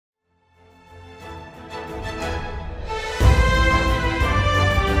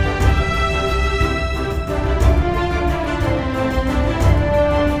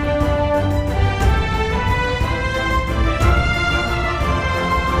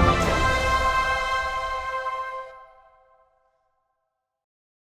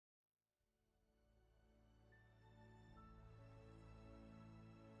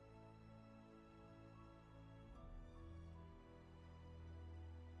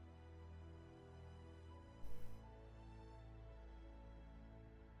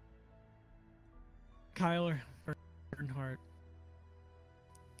Kyler Bernhardt.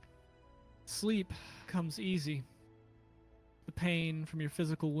 Sleep comes easy. The pain from your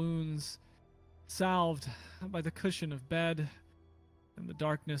physical wounds salved by the cushion of bed and the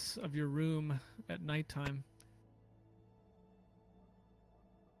darkness of your room at nighttime.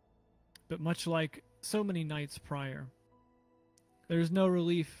 But much like so many nights prior, there is no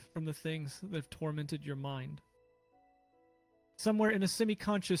relief from the things that have tormented your mind. Somewhere in a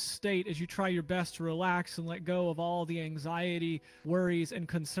semi-conscious state, as you try your best to relax and let go of all the anxiety, worries, and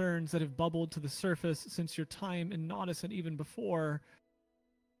concerns that have bubbled to the surface since your time in Nautis and even before,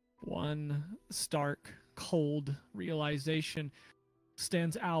 one stark, cold realization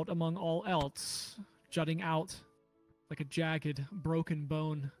stands out among all else, jutting out like a jagged, broken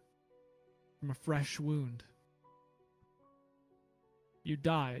bone from a fresh wound. You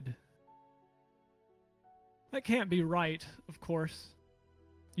died. That can't be right, of course.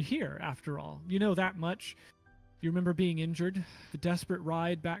 You're here, after all. You know that much. You remember being injured, the desperate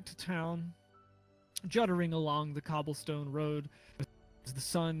ride back to town, juddering along the cobblestone road as the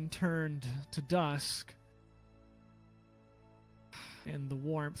sun turned to dusk, and the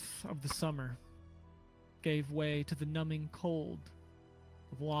warmth of the summer gave way to the numbing cold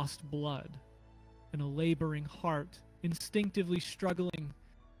of lost blood and a laboring heart instinctively struggling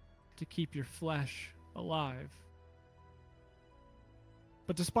to keep your flesh alive.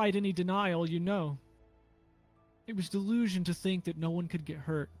 But despite any denial, you know, it was delusion to think that no one could get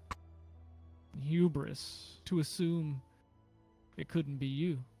hurt. Hubris to assume it couldn't be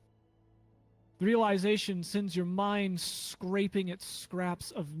you. The realization sends your mind scraping at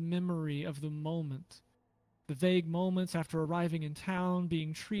scraps of memory of the moment. The vague moments after arriving in town,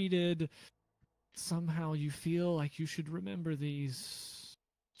 being treated. Somehow you feel like you should remember these.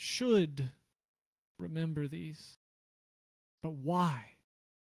 Should remember these. But why?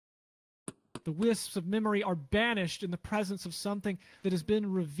 The wisps of memory are banished in the presence of something that has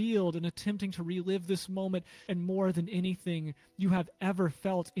been revealed in attempting to relive this moment and more than anything you have ever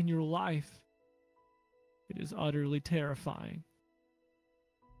felt in your life. It is utterly terrifying.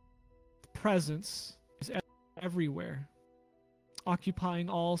 The presence is everywhere, occupying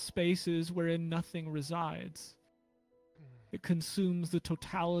all spaces wherein nothing resides. It consumes the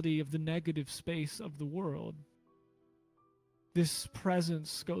totality of the negative space of the world. This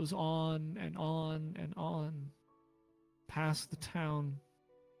presence goes on and on and on, past the town,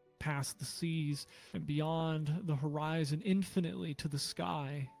 past the seas, and beyond the horizon, infinitely to the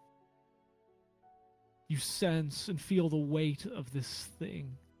sky. You sense and feel the weight of this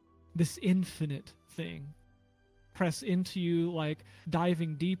thing, this infinite thing, press into you like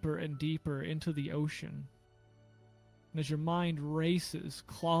diving deeper and deeper into the ocean. And as your mind races,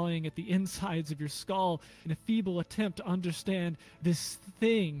 clawing at the insides of your skull in a feeble attempt to understand this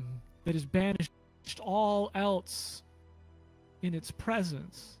thing that has banished all else in its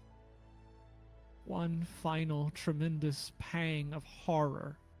presence, one final tremendous pang of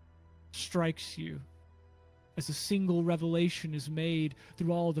horror strikes you as a single revelation is made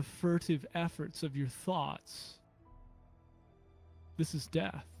through all the furtive efforts of your thoughts. This is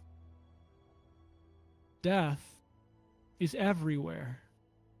death. Death is everywhere,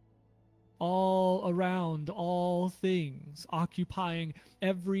 all around all things, occupying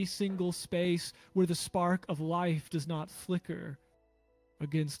every single space where the spark of life does not flicker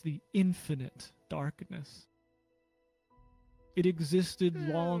against the infinite darkness. It existed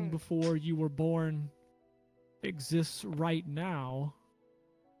long before you were born, exists right now,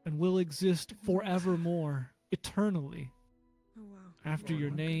 and will exist forevermore, eternally, after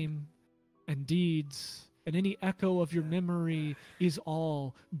your name and deeds and any echo of your memory is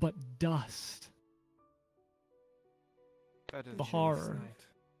all but dust. The horror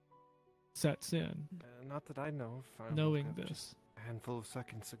sets in. Not that I know of. Knowing this. A handful of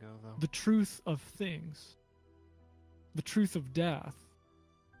seconds ago, though. The truth of things. The truth of death.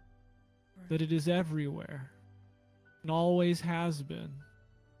 That it is everywhere. And always has been.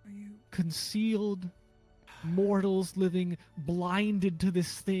 Concealed. Mortals living blinded to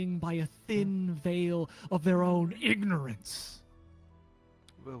this thing by a thin veil of their own ignorance.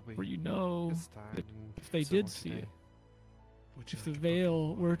 For you know that if they did see it, if the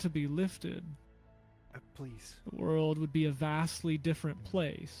veil were to be lifted, please, the world would be a vastly different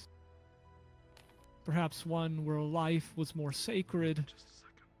place. Perhaps one where life was more sacred,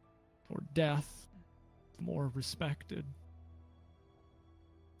 or death more respected.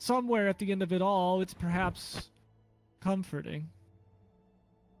 Somewhere at the end of it all, it's perhaps comforting.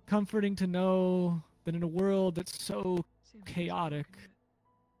 Comforting to know that in a world that's so chaotic,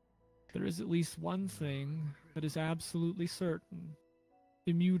 there is at least one thing that is absolutely certain,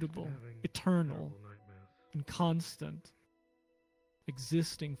 immutable, eternal, and constant,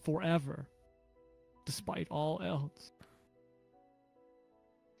 existing forever, despite all else.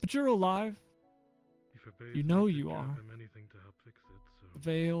 But you're alive. If I bathe You know him, I you can't are. have anything to help fix it, so The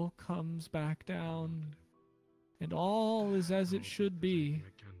veil comes back down, and all is as I it don't should think there's be, anything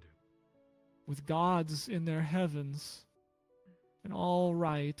I can do. with gods in their heavens, and all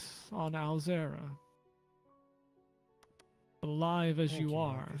right on Alzera. But alive as Thank you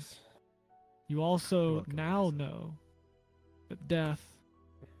are, Marcus. you also welcome, now Lisa. know that death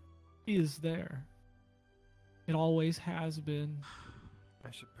is there. It always has been.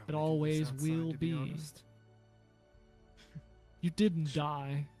 I should It probably do always this outside, will to be. be. Honest. You didn't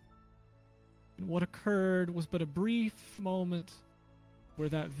die. And what occurred was but a brief moment where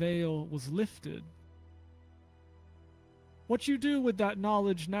that veil was lifted. What you do with that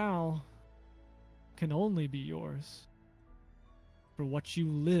knowledge now can only be yours. For what you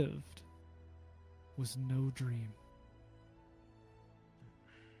lived was no dream.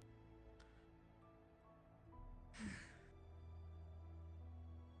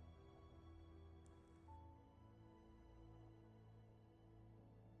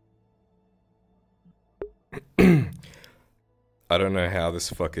 I don't know how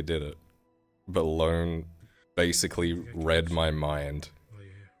this fucker did it, but Lone basically read my mind Oh yeah.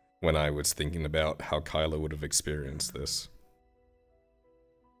 when I was thinking about how Kyla would have experienced this.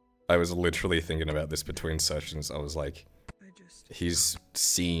 I was literally thinking about this between sessions. I was like, he's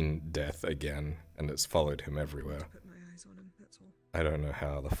seen death again, and it's followed him everywhere. Put my eyes on him, that's all. I don't know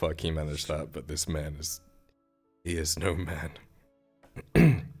how the fuck he managed that, but this man he is no man.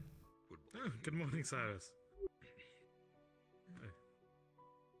 Oh, good morning, Cyrus. Hey.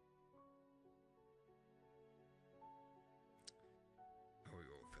 How are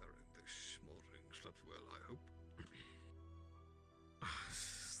you all faring this morning? Slept well, I hope.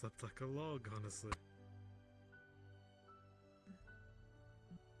 Slept like a log, honestly.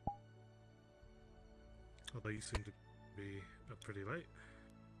 Although you seem to be up pretty late.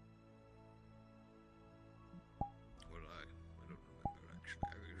 Well, I don't remember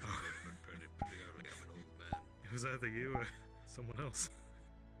actually. I usually go to bed pretty early. I'm an old man. It was either you or someone else.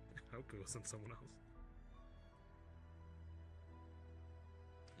 I hope it wasn't someone else.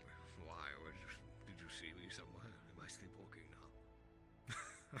 Why? Did you see me somewhere? Am I sleepwalking now?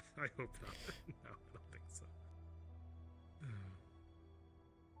 I hope not. No, I don't think so.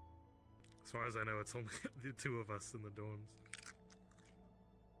 As far as I know, it's only the two of us in the dorms.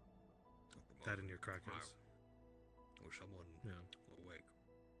 That and your crackers. Or someone Yeah. awake.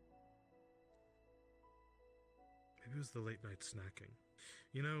 Maybe it was the late night snacking.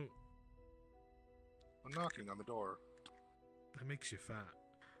 You know, I'm knocking on the door. that makes you fat.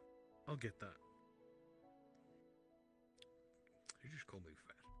 I'll get that. You just call me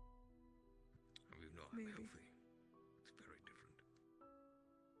fat. I mean, no, I'm Maybe. healthy. It's very different.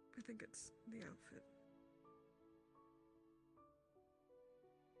 I think it's the outfit.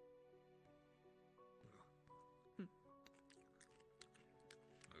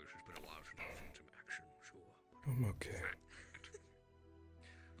 It's just been a while since I've seen some action, sure. I'm okay.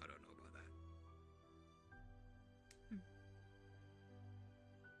 I don't know about that.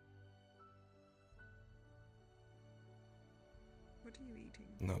 What are you eating?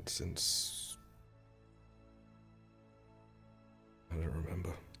 Not since... I don't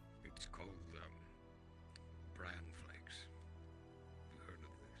remember. It's called, bran flakes. Have you heard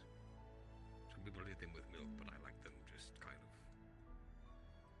of this? Some people eat them with milk, but I like them just kind of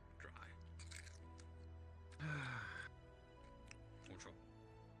dry. What's up?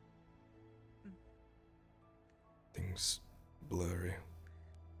 Things blurry.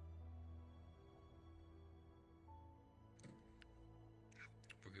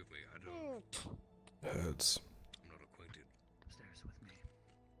 Forgive me, I don't... Hurts. I'm not acquainted. Upstairs with me.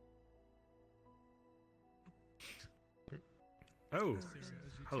 Oh, Sarah,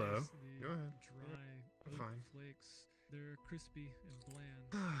 as you hello. taste the Go ahead. dry I'm oat fine. flakes, they're crispy and bland,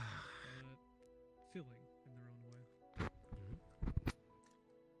 but filling in their own way.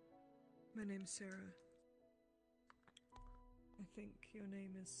 My name's Sarah. I think your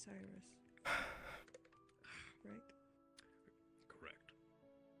name is Cyrus. Right? Correct.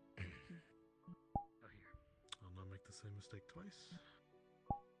 Oh, here. I'll not make the same mistake twice.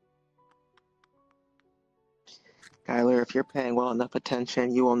 Skylar, if you're paying well enough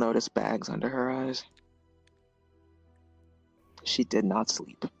attention, you will notice bags under her eyes. She did not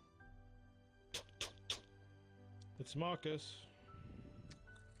sleep. It's Marcus.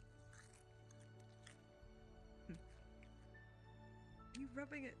 You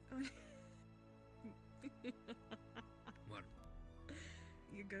rubbing it on. What?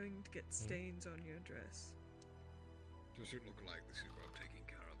 You're going to get stains on your dress. Does it look like this is what I'm taking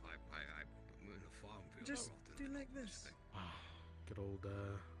care of? I'm in a farm field. Just often do like this this. thing. Good old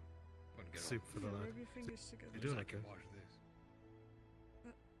One get soup on. for the Yeah, lad. rub your fingers together. You doing I okay? can wash this.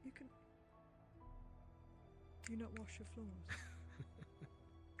 You can. You not wash your floors.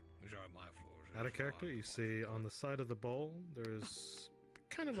 These are my floors. Out of character, you see on the side of the bowl there's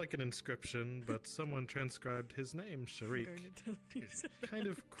kind of like an inscription, but someone transcribed his name, I'm Sharik, going to tell you. kind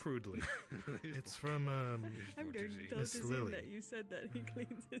of crudely. It's from I'm going to tell Miss Tizine Lily. that you said that he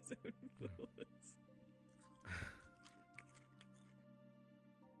cleans his own floors.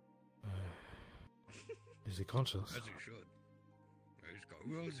 Is he conscious? As he should. He's got,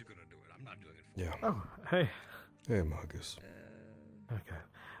 who else is going to do it? I'm not doing it for Yeah. him. Oh, hey. Hey, Marcus. Okay.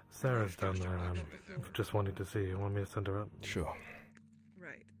 Sarah's down there. Just wanting to see you. Want me to send her up? Sure.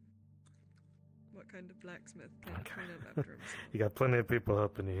 Right. What kind of blacksmith can Okay. clean up after himself? You got plenty of people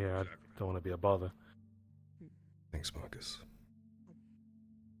helping you here. I don't want to be a bother. Thanks, Marcus.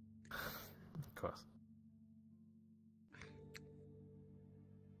 Of course.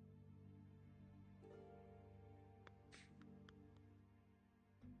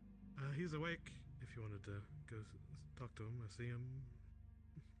 He's awake. If you wanted to go talk to him, I see him.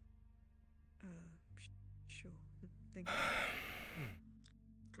 Sure. Thank you.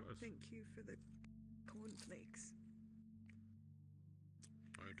 Of course. Thank you for the cornflakes.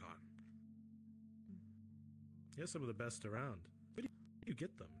 Anytime. You're some of the best around. Where do you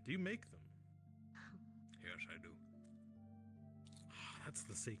get them? Do you make them? Yes, I do. That's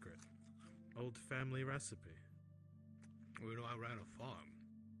the secret. Old family recipe. Well, you know, I ran a farm.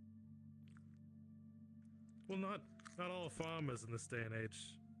 Well, not all farmers in this day and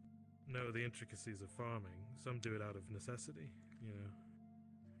age know the intricacies of farming. Some do it out of necessity, you know.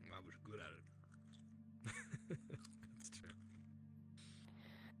 I was good at it. That's true.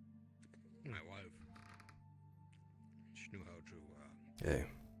 My wife, she knew how to, Hey.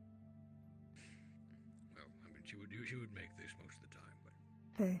 well, I mean, she would make this most of the time, but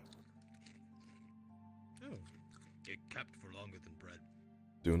Hey. Oh, it kept for longer than bread.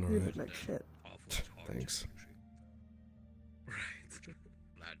 Doing alright? like shit. Awful as hard Thanks. as right.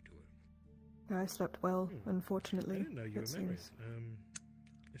 Glad to it. I slept well, I unfortunately. didn't know you it were married. seems.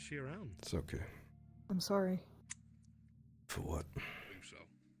 Is she around? It's okay. I'm sorry. For what? I think so.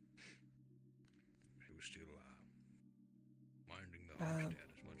 She was still, minding the homestead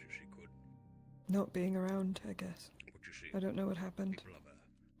as much as she could. Not being around, I guess. What you see, I don't know what happened. people of a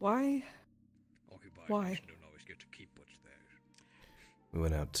Why? occupied Why? nation don't always get to keep what's theirs. We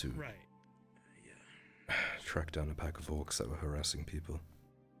went out to Right. Yeah. track down a pack of orcs that were harassing people.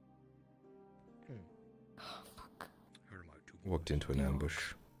 Oh, fuck. Heard of my two Walked into an The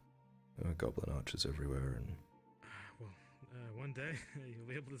ambush. There were goblin archers everywhere, and Well, one day you'll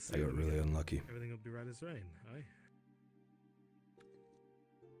be able to see I got them really again. unlucky. Everything will be right as rain, aye?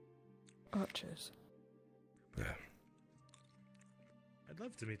 Archers. Yeah. I'd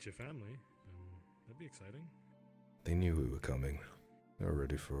love to meet your family. That'd be exciting. They knew we were coming. They were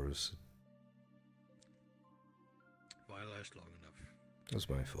ready for us. If I last long enough It was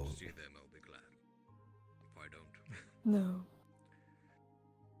my to fault. see them, I'll be glad. If I don't, No.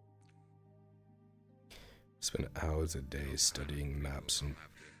 Spent hours a day studying maps and I'll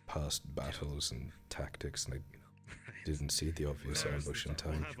have to, past battles and tactics, and I Right. didn't see the obvious There's ambush the in thought.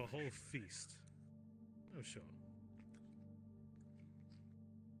 time. We'll have a whole feast. Oh, sure.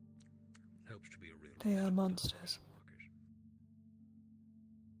 helps to be a real They are man. monsters.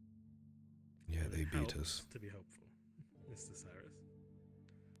 Yeah, they beat Helps us. to be helpful, Mr. Cyrus.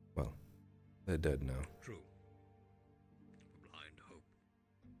 Well, they're dead now. True. Blind hope.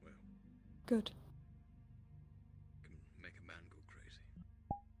 Well, Good. can make a man go crazy.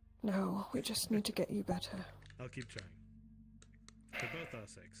 No, we just need to get you better. I'll keep trying. For both our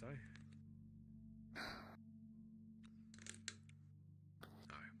sakes, aye?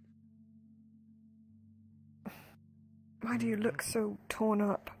 Aye. Why do you look so torn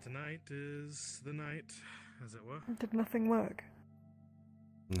up? Tonight is the night, as it were. Did nothing work?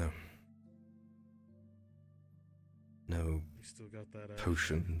 No. No You still got that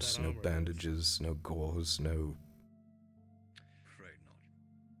potions, that no armor. bandages, no gauze, no... Afraid not.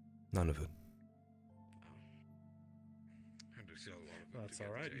 none of it. Had to sell a lot of it That's to get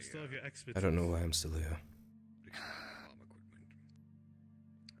alright, a, you still have your expertise. I don't know why I'm still here. decent amount of farm equipment.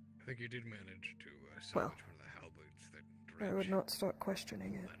 I think you did manage to salvage Well, one of the halberds that I would dredge not start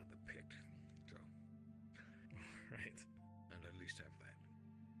questioning it. out of the pit. So, Right. and at least have that.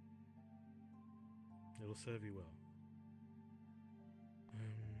 It'll serve you well.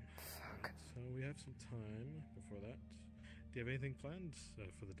 Fuck. So we have some time before that. Do you have anything planned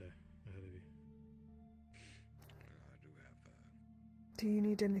for the day ahead of you? I do Do you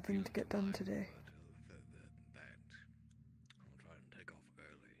need anything to get done today?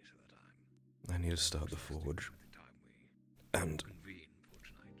 I need to start the forge. And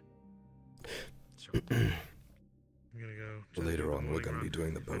I'm gonna go. later on, we're going to be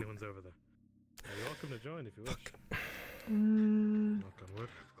doing the if boat. anyone's over there. You're welcome to join if you wish. Knock on wood.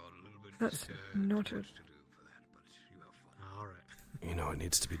 That's not a... Alright. You know, it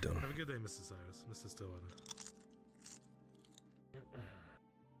needs to be done. Have a good day, Mr. Cyrus. Mr. Stillwater.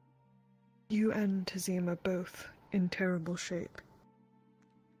 You and Tazim are both in terrible shape.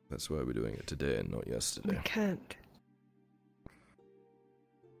 That's why we're doing it today and not We yesterday. can't.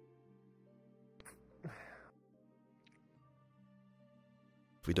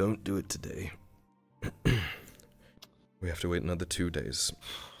 If we don't do it today, we have to wait another 2 days.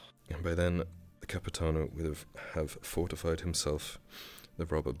 And by then, the Capitano would have fortified himself, the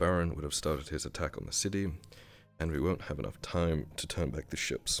robber baron would have started his attack on the city, and we won't have enough time to turn back the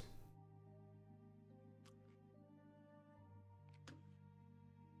ships.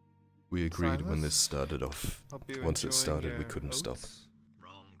 We agreed when this started off. Once it started, we couldn't stop.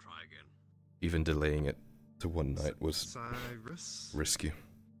 Wrong, try again. Even delaying it to one night was Cyrus? risky.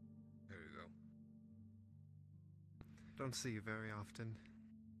 There you go. Don't see you very often.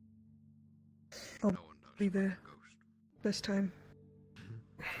 I'll No one does. be there Ghost. this time.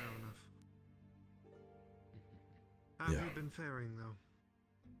 Fair enough. How Yeah. have you been faring, though?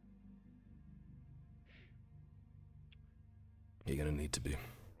 You're gonna need to be. Right,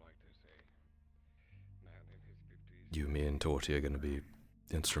 they say. Man in his 50s. You, me, and Torty are gonna be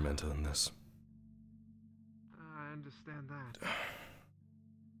instrumental in this. I understand that.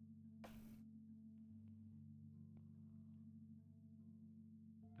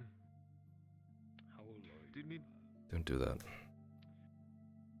 How old are you? Do you need... Don't do that.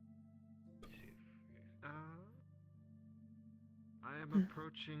 I am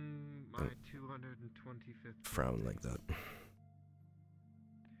approaching my 225th. Frown like that. Don't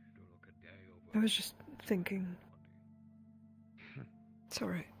look a day over. I was just thinking. It's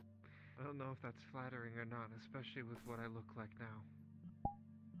alright. I don't know if that's flattering or not, especially with what I look like now.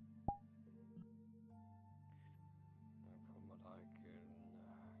 From what I can,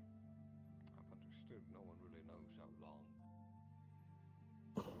 I've understood, no one really knows how long.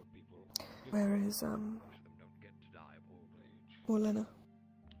 People Where is, most of them don't get to die of old age. Orlena?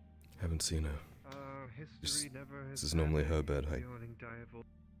 Haven't seen her. History never has This is normally her bed height. Feeling die of old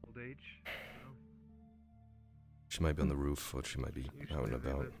age. So. She might be on the roof, or she might be Usually out and they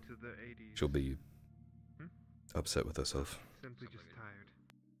about. live to the 80s. She'll be Hmm? upset with herself. Simply just tired.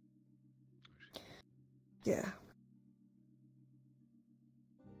 Yeah.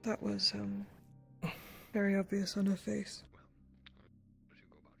 That was, very obvious on her face. Let you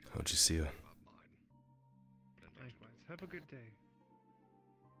go about your How'd you see her? about mine. Likewise. Have a good day.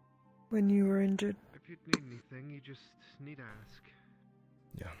 When you were injured, If you need anything, you just need to ask.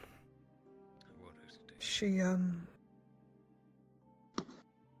 Yeah. I won't hesitate. she,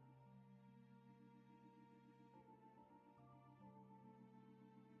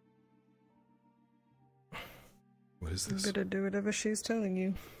 What is you this? better do whatever she's telling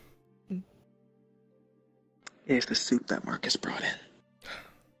you. Here's the soup that Marcus brought in.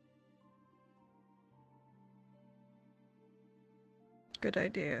 Good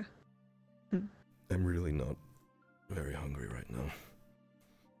idea. I'm really not very hungry right now.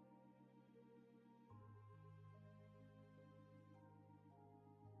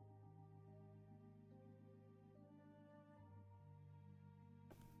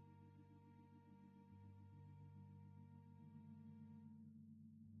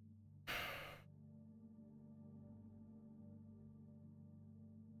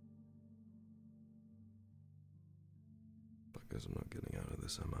 Guess I'm not getting out of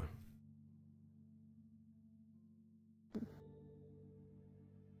this, am I?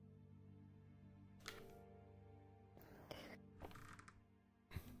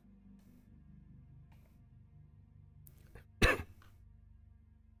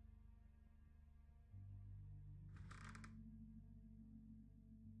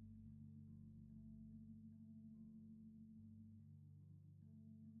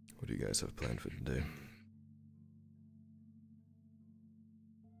 What do you guys have planned for today?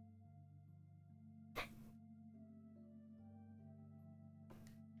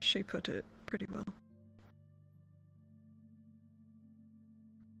 She put it pretty well.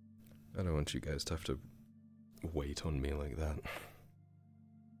 I don't want you guys to have to wait on me like that.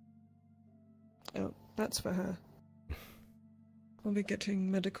 Oh, that's for her. I'll be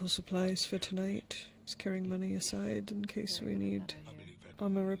getting medical supplies for tonight. Just carrying money aside in case we need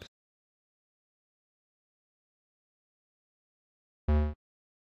armor repair.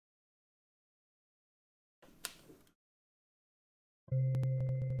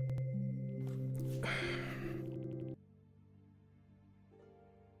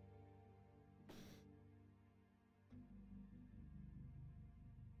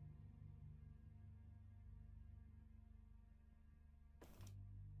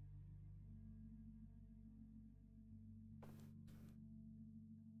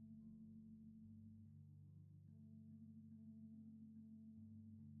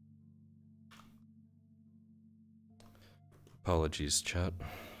 Apologies, chat.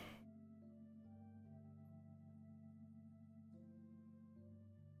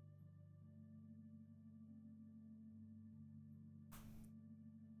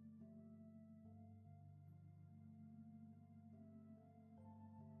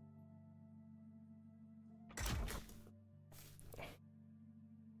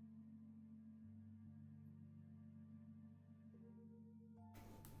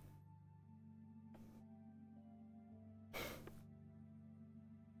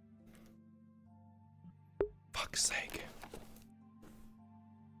 Fuck's sake.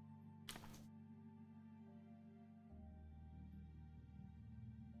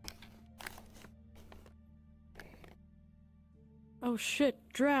 Oh shit,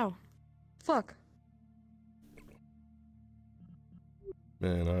 drow. Fuck.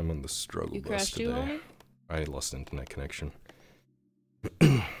 Man, I'm on the struggle You bus crashed today. too, homie? I lost internet connection.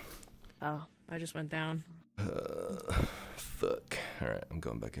 Oh, I just went down. Fuck. Alright, I'm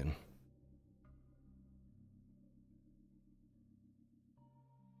going back in.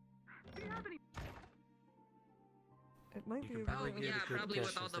 It might be. Yeah, probably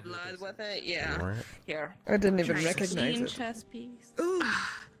with all the blood with it. Yeah. Alright. Here. I didn't even Nice recognize clean it. chess piece. Ooh.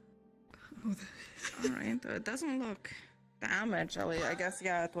 Alright, it doesn't look damaged, Ellie. I guess,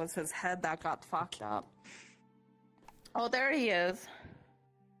 yeah, it was his head that got fucked up. Oh, there he is.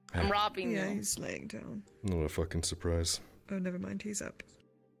 I'm robbing Yeah, you. he's laying down. Not a fucking surprise. Oh, never mind. He's up.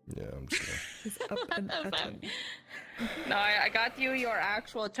 Yeah, I'm just gonna... He's up and at him. No, I got you your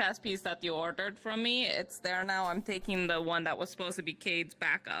actual chess piece that you ordered from me. It's there now. I'm taking the one that was supposed to be Cade's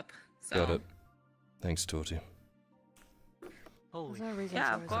backup. So. Got it. Thanks, Torty. There's no reason Yeah,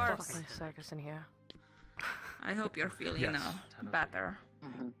 to of there's a course. fucking circus in here. I hope you're feeling Yes. better.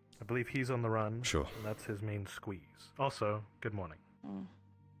 I believe he's on the run. Sure. And that's his main squeeze. Also, good morning.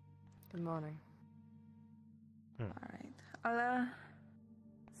 Good morning. Alright. I'll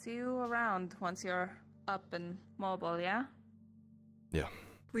see you around once you're up and mobile, yeah? Yeah.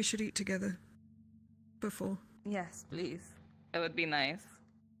 We should eat together. Before. Yes, please. It would be nice.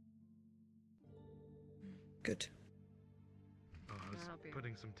 Good. Oh, I was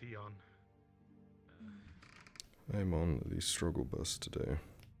putting some tea on. I'm on the struggle bus today.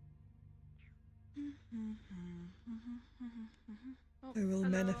 I will Hello,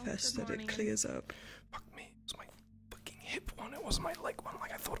 manifest good that it morning. clears up. Fuck me. It was my fucking hip one. It wasn't my leg one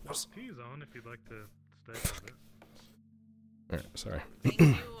like I thought it was. Tea's on if you'd like to stay with it. Alright, sorry. Thank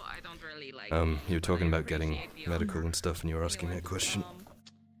you. I don't really like You were talking but I about getting appreciate the medical offer. and stuff, and you were asking me a question.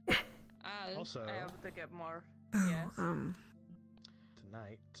 Also- I have to get more. Oh, Yes.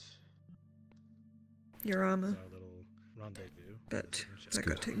 Tonight, your armor. is our little rendezvous. But It's that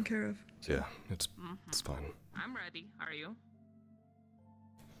got good. taken care of. Yeah, it's fine. I'm ready. Are you?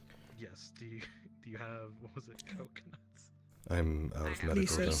 Yes. Do you have, what was it, coconuts? I'm out of I have medical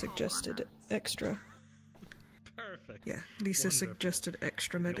Lisa though. suggested extra. Perfect. Yeah, Lisa Wonderful. suggested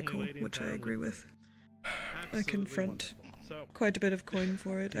extra The only medical, lady in which I town agree with with. I can Absolutely front wonderful. So, quite a bit of coin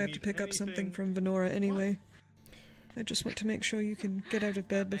for it. You I have to need pick up something anything- from Venora anyway. I just want to make sure you can get out of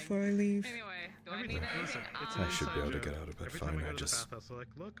bed before I leave. Anyway, do I everything, need anything? listen, it's I an should be inside able to joke. get out of bed Every fine, time I I go to the just- bathhouse, they're like,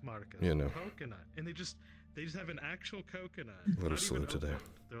 look, Marcus, You know. coconut. And they just have an actual coconut. A little not slow even today. open.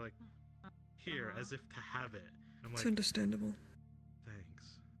 They're like, here, as if to have it. I'm It's like, understandable.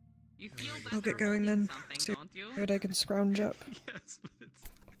 thanks. You feel I'll better get going holding then. something, See don't you? what I can scrounge up. Yes, but it's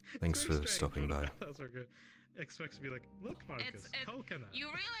Thanks very for strange stopping when by. bathhouse worker expects to be like, look, Marcus, coconut. You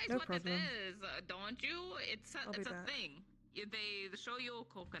realize No what problem. it is, don't you? It's I'll a be back. thing. They show you a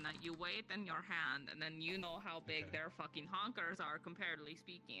coconut, you weigh it in your hand, and then you know how big Okay. their fucking honkers are, comparatively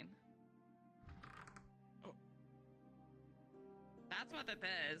speaking. Oh. That's what it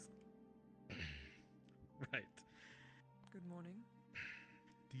is. Right. Good morning.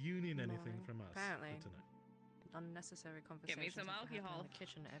 Do you need anything Morning. from us Apparently. for tonight? Unnecessary conversations some have to happen alcohol. in the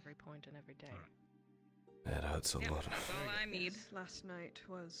kitchen at every point and every day. Alright. It hurts a Yep, lot. that's all I need. Yes, last night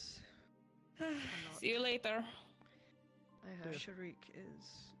was. See you later. I heard. Sharik is.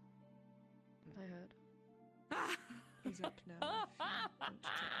 I heard. He's up now. if you want to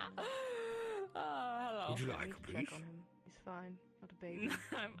check on him. Hello. Would you I like, need to please? check on him. He's fine. Not a baby.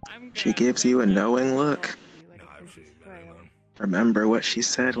 I'm She good. gives you a knowing look. Like No, a I've Princess seen that Grail. alone. Remember what she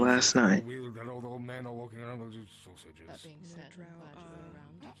said last night. Wield that old men are walking around with sausages. That being said, I'm glad you were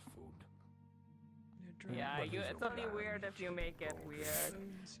around. That's food. Yeah, What is it's a only weird if you make it weird.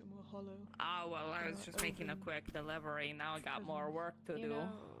 Somewhere hollow. Ah, well, I was just making a quick delivery. Now I got more work to You do. know,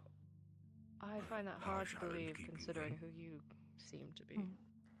 I find that hard to silent believe, keep considering moving. who you seem to be.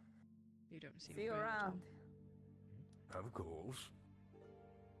 You don't seem See you green at all. around. Of course.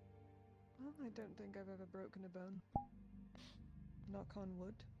 Well, I don't think I've ever broken a bone. Knock on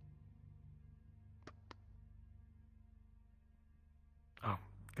wood. Oh,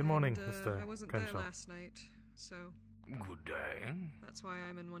 good morning, And, Mr. I wasn't Crenshaw. there last night, so Good day. that's why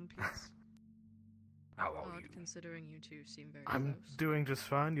I'm in one piece. How are Odd, you? considering you two seem very I'm close. doing just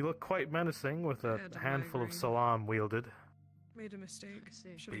fine. You look quite menacing with I a had a handful of migraine. salam wielded. Made a mistake. I see.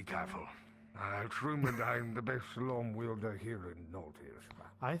 Should've Be been there. careful. It's rumored I'm the best long wielder here in Nautis.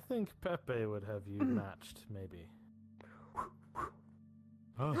 I think Pepe would have you matched, maybe.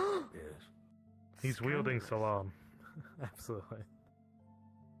 Oh, Yes. he's wielding Scandalous. salam. Absolutely.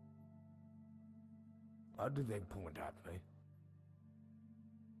 Why did they point at me?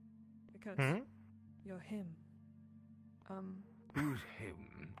 Because Hmm? you're him. Who's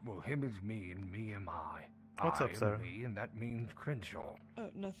him? Well, him is me, and me am I. What's I up, am sir? me, and that means Crenshaw. Oh,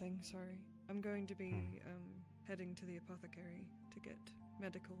 nothing, sorry. I'm going to be, heading to the apothecary to get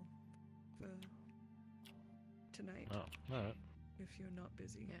medical for tonight, Oh, alright. if you're not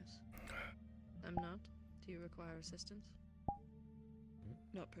busy. Yes. I'm not. Do you require assistance?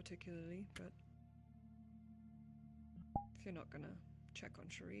 Not particularly, but if you're not gonna check on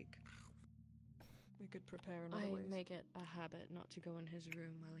Sharik, we could prepare in other I ways. make it a habit not to go in his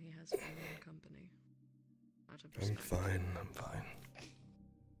room while he has feminine company. Out of I'm respect. fine, I'm fine.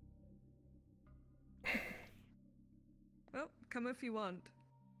 Well, come if you want.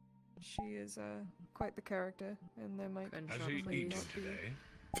 She is, quite the character, and there might Crenshaw, Has he please eaten not be- today?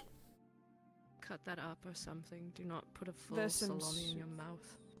 cut that up or something. Do not put a full There's some salami in s- your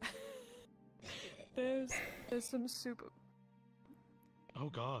mouth. there's some soup. Oh,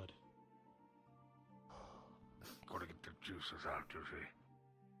 God. Gotta get the juices out, you see.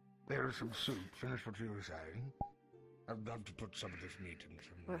 There is some soup. Finish what you were saying. I'd love to put some of this meat in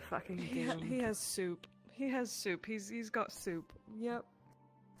some. We're fucking He doomed. has soup. He has soup. He's got soup. Yep.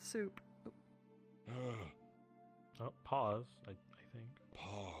 Soup. Oh, pause, I think.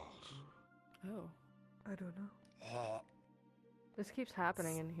 Pause. Oh. I don't know. This keeps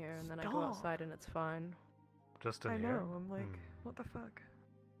happening in here, and then I go Stop. outside and it's fine. Just in I here? know. I'm like, Hmm. what the fuck?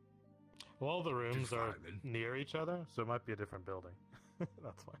 Well, all the rooms Just are fine, then. near each other, so it might be a different building.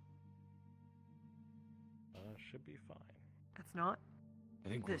 That's why. Should be fine. It's not. I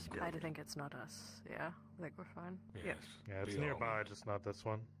think This we're I good. think it's not us. Yeah, I think we're fine. Yes. Yeah, it's be nearby, all. just not this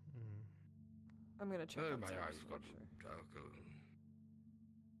one. I'm gonna check. Oh, outside my just eyes to got make sure. darker.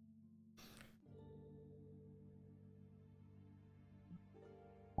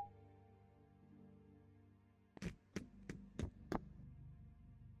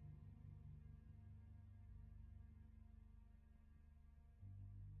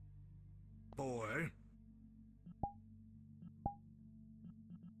 Boy.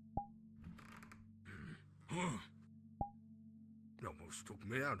 You almost took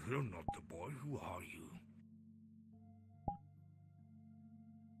me out. You're not the boy. Who are you?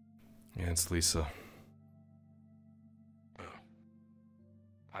 Yeah, it's Lisa.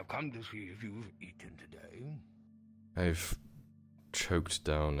 I've come to see if you've eaten today. I've choked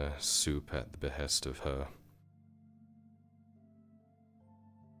down a soup at the behest of her.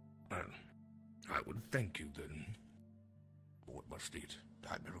 Well, I would thank you then. What must eat?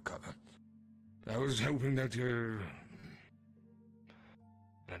 Time to recover. I was hoping that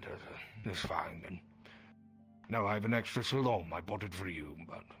That is fine then. Now I have an extra salon. I bought it for you,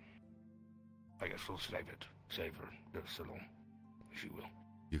 but I guess we'll save it. Save her the salon, if you will.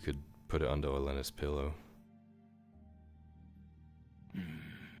 You could put it under Olena's pillow.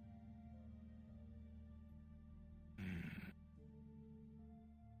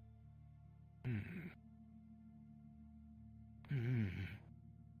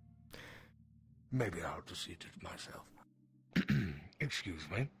 Maybe I'll just eat it myself. Excuse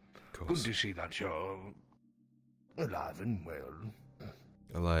me. Of course. Good to see that you're alive and well.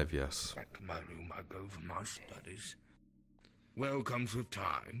 Alive, yes. Back to my room I go for my studies. Well comes with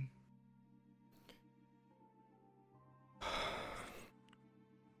time.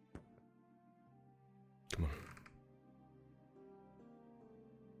 Come on.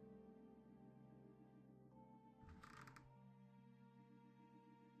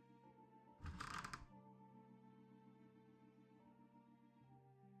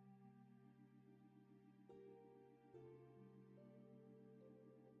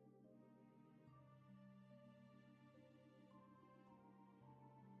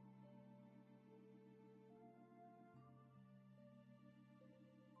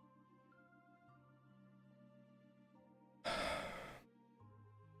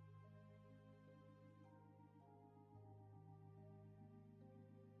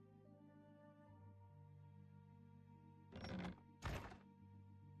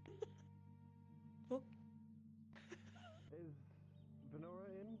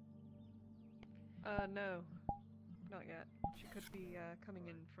 No. Not yet. She could be, coming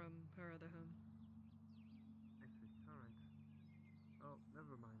in from her other home. I see. Alright. Oh,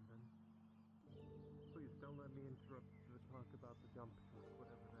 never mind then. Please don't let me interrupt the talk about the dump truck,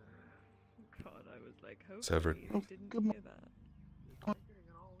 whatever that is. God, I was like, Severed. hopefully you didn't hear that.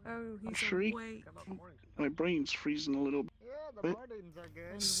 Oh, he's Shuri? awake. My brain's freezing a little bit. Yeah, the mornings are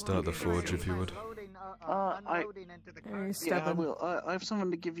good. Start the forge if you would. Very Yeah, I stubborn. will. I have something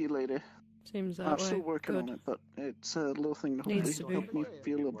to give you later. Seems that I'm way. still working Good. on it, but it's a little thing to Needs hopefully to help me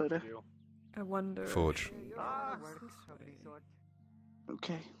feel a little better. I wonder. Forge.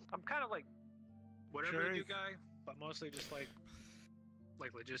 Okay. I'm kind of like whatever Sure. the new guy, but mostly just like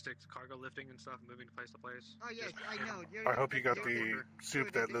logistics, cargo lifting and stuff, moving place to place. Oh yes, I know. I hope you got the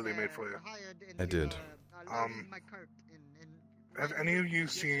soup that Lily made for you. I did. Have any of you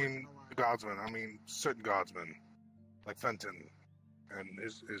seen Godsman? I mean, certain Godsman, like Fenton and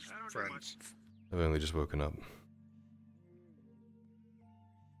his friends. I've only just woken up.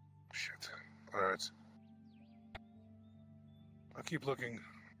 Shit. Alright. I'll keep looking.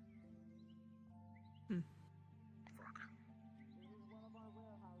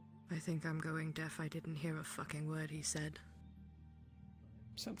 I think I'm going deaf. I didn't hear a fucking word he said.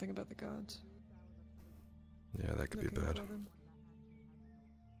 Something about the guards. Yeah, that could be Looking bad. for them.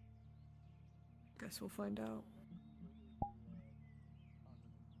 Guess we'll find out.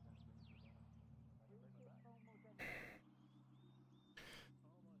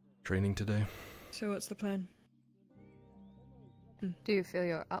 Training today? So what's the plan? Do you feel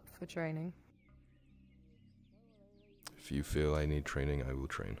you're up for training? If you feel I need training, I will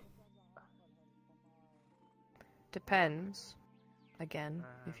train. Depends. Again,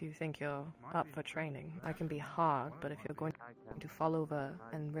 if you think you're up for training, I can be hard, but if you're going to fall over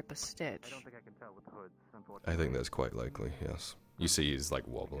and rip a stitch... I think that's quite likely, yes. You see he's like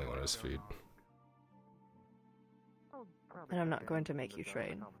wobbling on his feet. And I'm not going to make you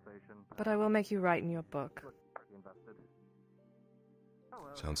train. But I will make you write in your book.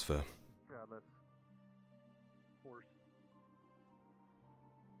 Sounds fair.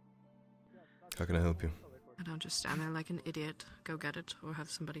 How can I help you? I don't just stand there like an idiot. Go get it, or have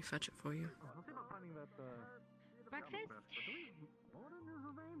somebody fetch it for you.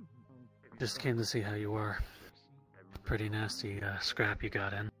 Just came to see how you were. Pretty nasty scrap you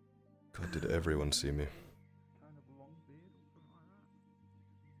got in. God, did everyone see me?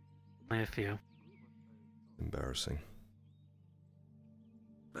 Only a few. Embarrassing.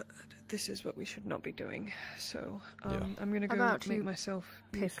 But this is what we should not be doing. So, Yeah. I'm gonna How go about make you myself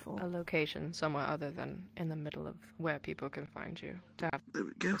pick useful. a location somewhere other than in the middle of where people can find you to have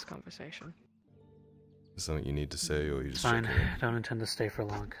this conversation. Is something you need to say, or you just Fine, checking in? I don't intend to stay for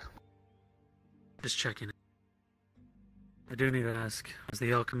long. Just checking in. I do need to ask, has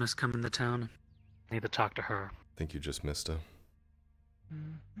the alchemist come into town? I need to talk to her. Think you just missed her.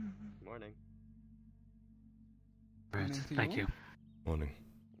 Morning. Right, thank you. Morning.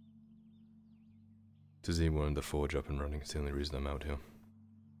 Tizzy wanted the forge up and running. It's the only reason I'm out here.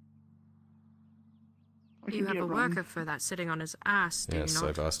 You have a worker for that sitting on his ass, do Yes, you not?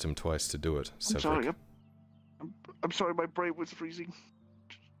 I've asked him twice to do it. I'm sorry. I'm sorry, my brain was freezing.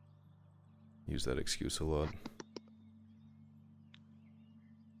 Use that excuse a lot.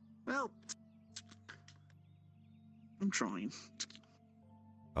 Well, I'm trying.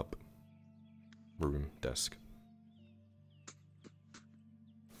 Up. Room. Desk.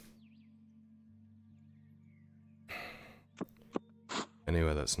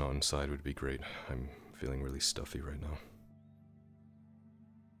 Anywhere that's not inside would be great. I'm feeling really stuffy right now.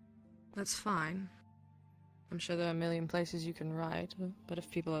 That's fine. I'm sure there are a million places you can write, but if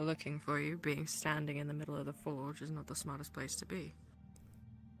people are looking for you, being standing in the middle of the forge is not the smartest place to be.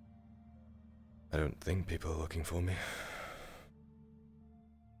 I don't think people are looking for me.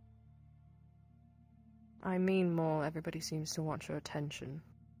 I mean more, everybody seems to want your attention.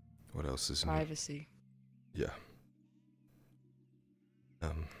 What else is new? Privacy. Yeah.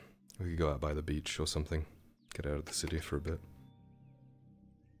 We could go out by the beach or something. Get out of the city for a bit.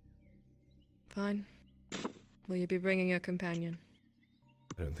 Fine. Will you be bringing your companion?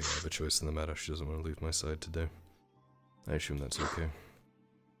 I don't think I have a choice in the matter. She doesn't want to leave my side today. I assume that's okay.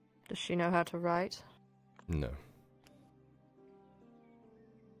 Does she know how to write? No.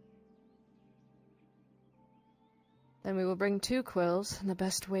 Then we will bring 2 quills, and the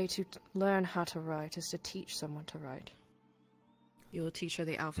best way to learn how to write is to teach someone to write. You will teach her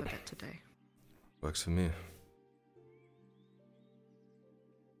the alphabet today. Works for me.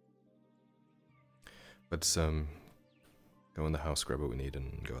 Let's go in the house, grab what we need,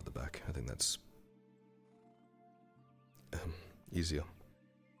 and go out the back. I think that's easier.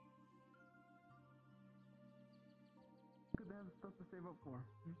 save up for?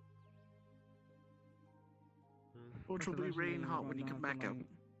 Which will be rain hot when you come back out.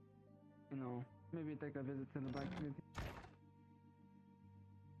 You know, maybe take a visit to the blacksmith.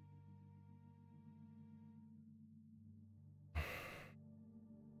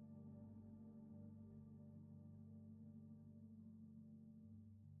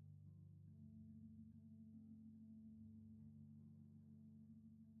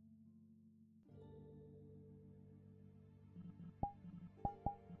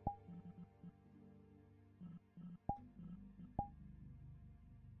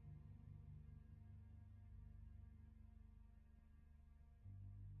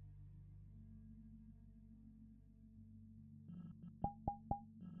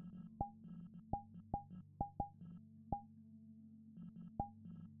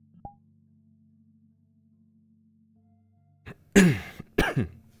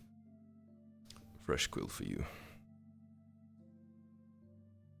 Fresh quill for you.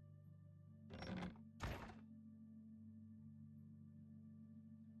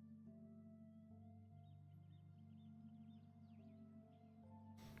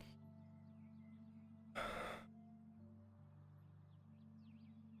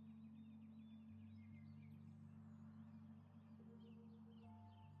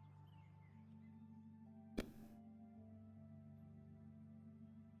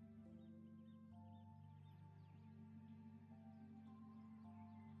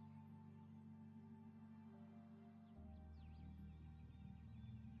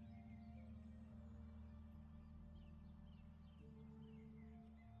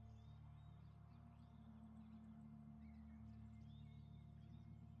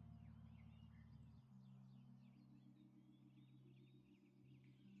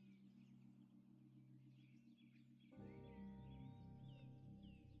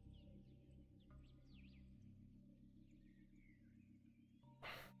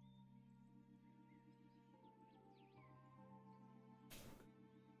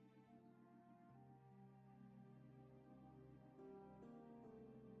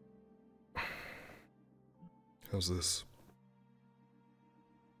 How's this?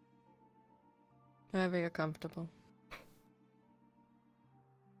 Wherever you're comfortable.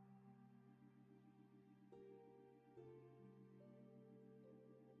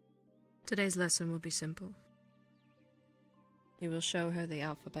 Today's lesson will be simple. You will show her the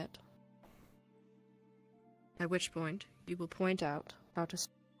alphabet. At which point, you will point out how to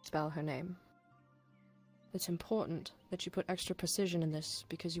spell her name. It's important that you put extra precision in this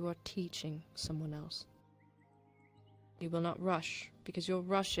because you are teaching someone else. You will not rush, because your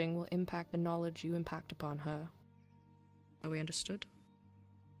rushing will impact the knowledge you impact upon her. Are we understood?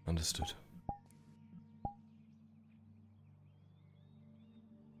 Understood.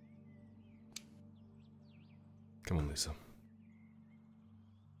 Come on, Lisa.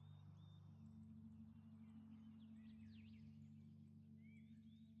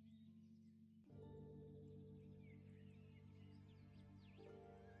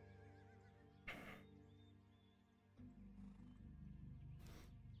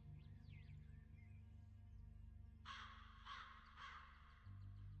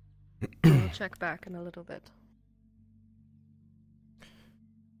 We'll check back in a little bit.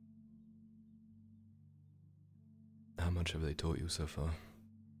 How much have they taught you so far?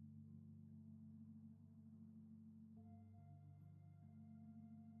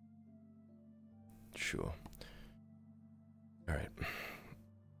 Sure. All right.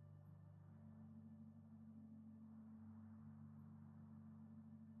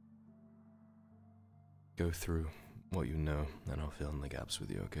 Go through what you know, and I'll fill in the gaps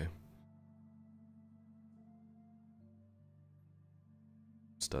with you, okay?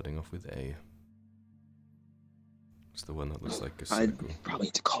 Starting off with A. It's the one that looks like a circle. I'd probably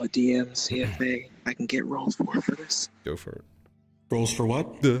need to call a DM, see if I can get rolls for this. Go for it. Rolls for what?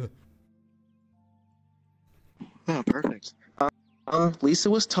 Oh, perfect. Lisa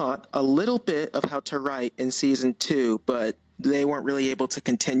was taught a little bit of how to write in season 2, but they weren't really able to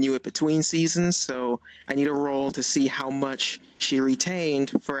continue it between seasons, so I need a roll to see how much she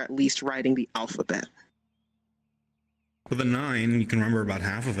retained for at least writing the alphabet. With a 9, you can remember about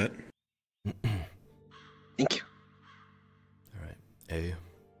half of it. Thank you. Alright, A.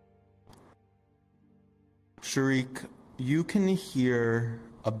 Sharik, you can hear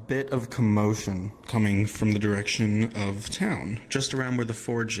a bit of commotion coming from the direction of town, just around where the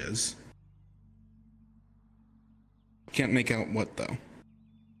forge is. Can't make out what, though.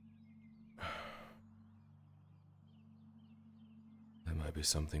 There might be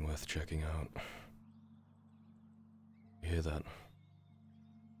something worth checking out. You hear that?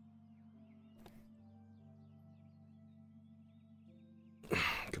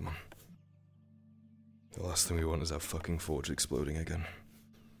 The last thing we want is our fucking forge exploding again.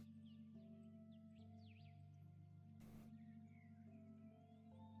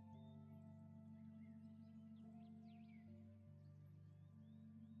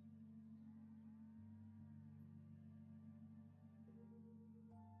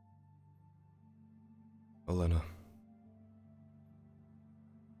 Elena.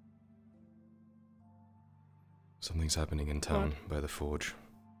 Something's happening in town by the forge.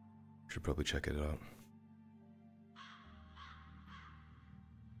 Should probably check it out.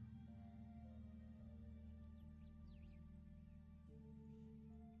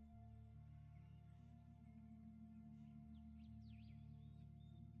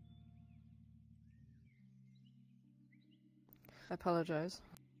 I apologize.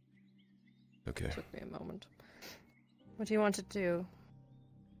 Okay. It took me a moment. What do you want to do?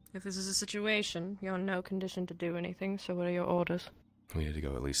 If this is a situation, you're in no condition to do anything, so what are your orders? We need to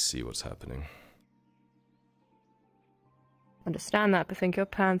go at least see what's happening. Understand that, but think your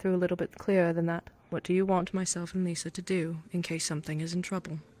plan through a little bit clearer than that. What do you want myself and Lisa to do, in case something is in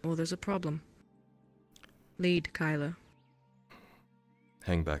trouble, or there's a problem? Lead, Kyler.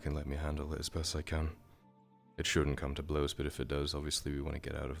 Hang back and let me handle it as best I can. It shouldn't come to blows, but if it does, obviously we want to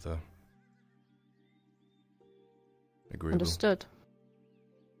get out of there. Agreeable? Understood.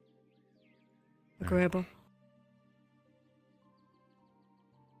 Agreeable.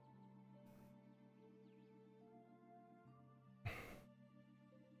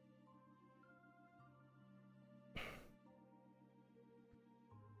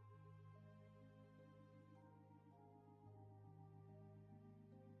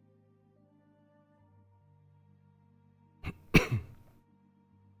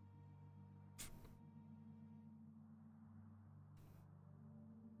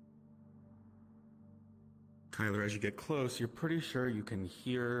 Tyler, as you get close, you're pretty sure you can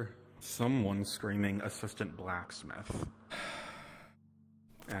hear someone screaming "Assistant Blacksmith."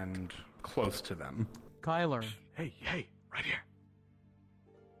 And close to them. Kyler. Hey, right here.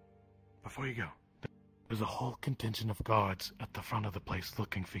 Before you go, there's a whole contingent of guards at the front of the place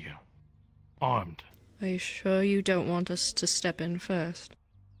looking for you. Armed. Are you sure you don't want us to step in first?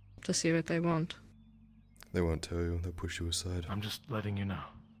 To see what they want? They won't tell you, they'll push you aside. I'm just letting you know.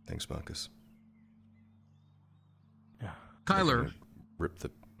 Thanks, Marcus. Yeah. Kyler, Rip the...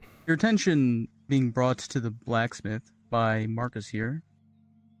 your attention being brought to the blacksmith by Marcus here,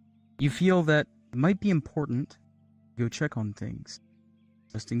 you feel that it might be important to go check on things,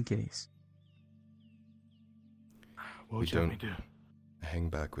 just in case. What would you want me to do? Hang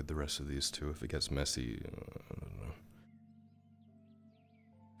back with the rest of these two. If it gets messy, I don't know.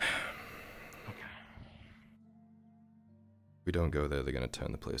 If we don't go there, they're gonna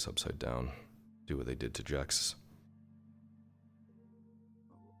turn the place upside down. Do what they did to Jax.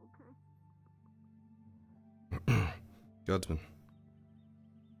 Guardsman.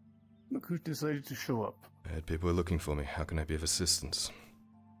 Look who decided to show up. I had people looking for me. How can I be of assistance?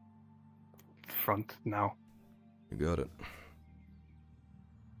 Front now. You got it.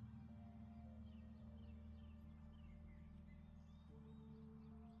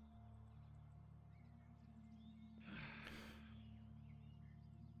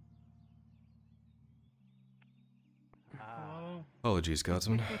 Apologies,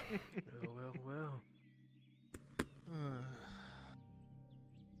 Guardsman. Well.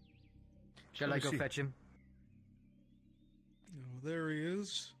 Shall I go fetch him? Oh, there he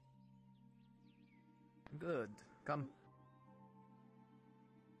is. Good. Come.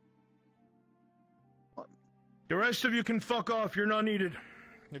 The rest of you can fuck off. You're not needed.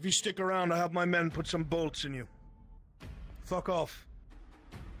 If you stick around, I'll have my men put some bolts in you. Fuck off.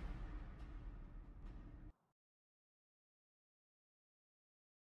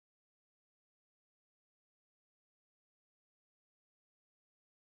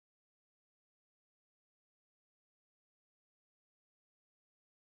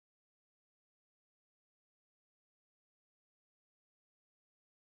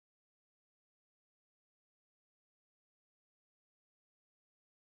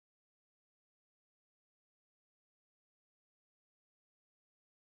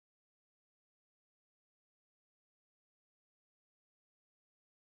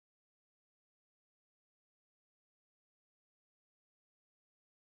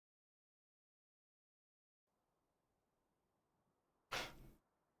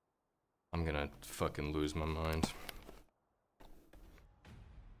 I'm gonna fucking lose my mind.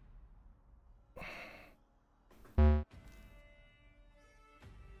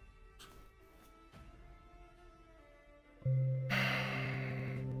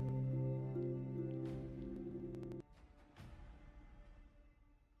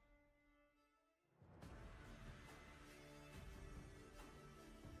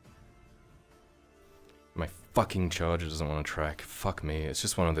 fucking charger doesn't want to track. Fuck me, it's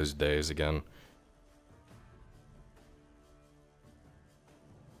just one of those days again.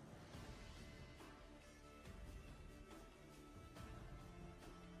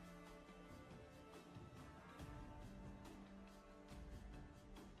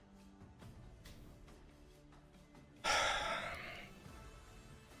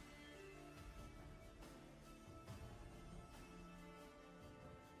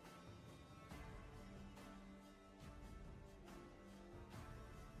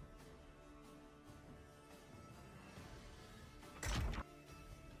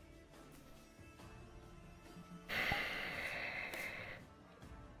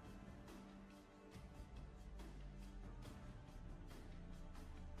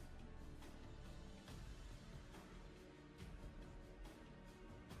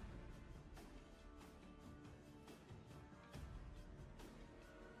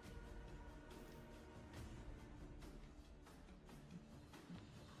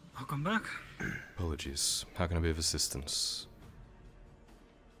 Welcome back. Apologies. How can I be of assistance?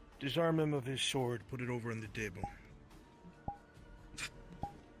 Disarm him of his sword. Put it over on the table.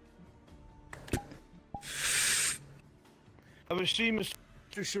 Have a seat, Mr.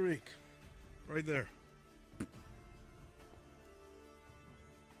 Sharik. Right there.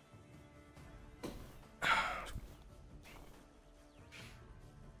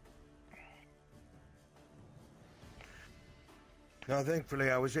 Now, thankfully,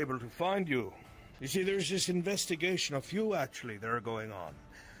 I was able to find you. You see, there's this investigation, a few actually, that are going on.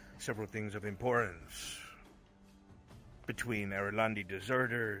 Several things of importance. Between Erlandi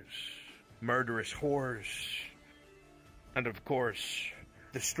deserters, murderous whores, and of course,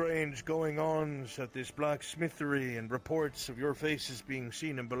 the strange going-ons at this blacksmithery and reports of your faces being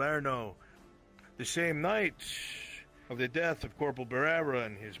seen in Balerno the same night of the death of Corporal Barrera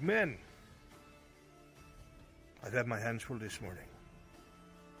and his men. I've had my hands full this morning.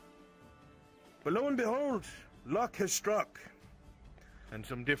 But lo and behold, luck has struck. And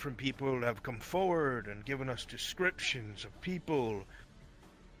some different people have come forward and given us descriptions of people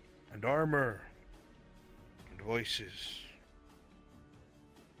and armor and voices.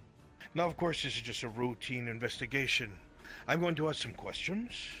 Now, of course, this is just a routine investigation. I'm going to ask some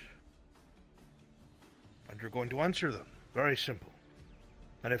questions, and you're going to answer them. Very simple.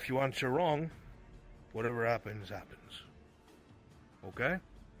 And if you answer wrong, whatever happens, happens. Okay?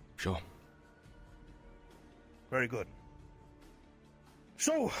 Sure. Very good.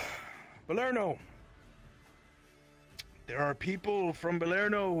 So, Balerno. There are people from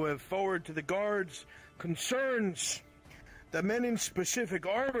Balerno who have forwarded to the guards concerns that men in specific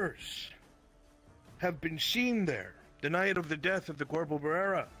armors have been seen there the night of the death of the Corporal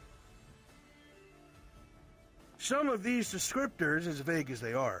Barrera. Some of these descriptors, as vague as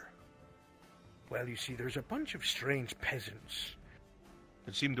they are, well, you see, there's a bunch of strange peasants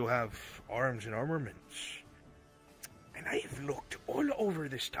that seem to have arms and armaments. And I've looked all over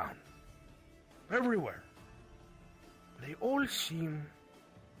this town, everywhere. They all seem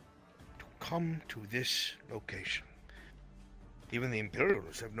to come to this location. Even the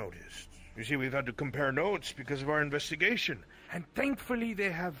Imperials have noticed. You see, we've had to compare notes because of our investigation. And thankfully they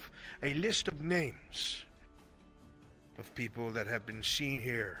have a list of names of people that have been seen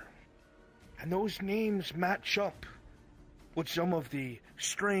here. And those names match up with some of the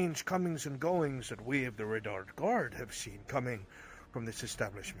strange comings and goings that we of the Red Art Guard have seen coming from this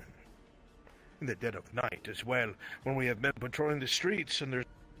establishment. In the dead of night as well, when we have men patrolling the streets and there's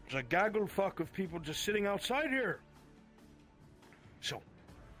a gaggle fuck of people just sitting outside here. So,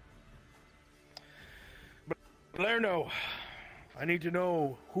 Balerno, I need to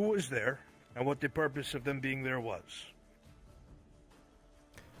know who was there and what the purpose of them being there was.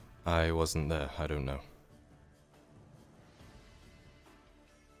 I wasn't there, I don't know.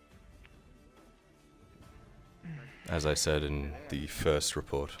 As I said in the first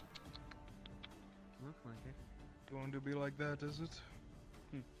report. Looks like it. Going to be like that, is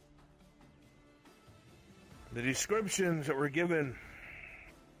it? The descriptions that were given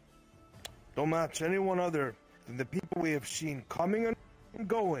don't match anyone other than the people we have seen coming and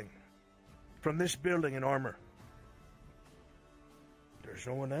going from this building in armor. There's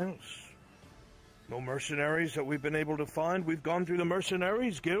no one else. No mercenaries that we've been able to find. We've gone through the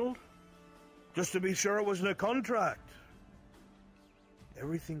Mercenaries Guild just to be sure it wasn't a contract.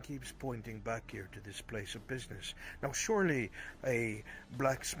 Everything keeps pointing back here to this place of business. Now, surely a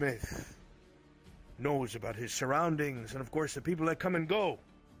blacksmith knows about his surroundings and, of course, the people that come and go.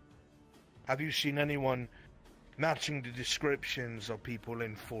 Have you seen anyone matching the descriptions of people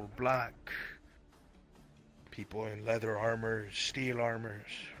in full black? People in leather armors, steel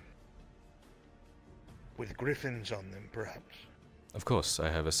armors? with griffins on them, perhaps. Of course, I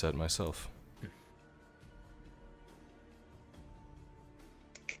have a set myself.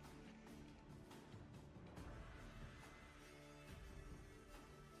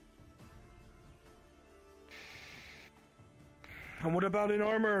 And what about an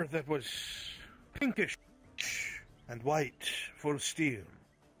armor that was pinkish and white, full steel?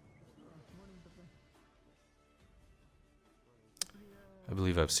 I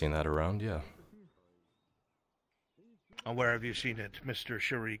believe I've seen that around, yeah. And where have you seen it, Mr.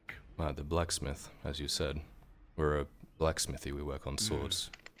 Sharik? The blacksmith, as you said. We're a blacksmithy, we work on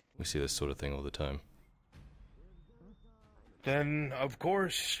swords. We see this sort of thing all the time. Then, of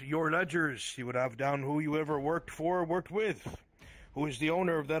course, your ledgers, you would have down who you ever worked for or worked with. Who is the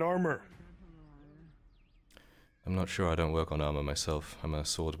owner of that armor? I'm not sure, I don't work on armor myself. I'm a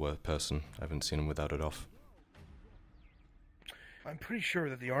sword person. I haven't seen him without it off. I'm pretty sure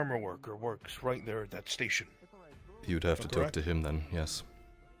that the armor worker works right there at that station. You'd have to talk to him then, yes.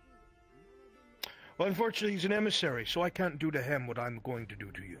 Well, unfortunately, he's an emissary, so I can't do to him what I'm going to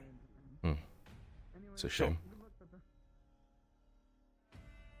do to you. It's a shame.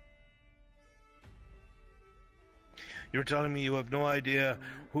 You're telling me you have no idea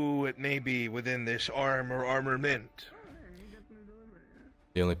who it may be within this arm or armament?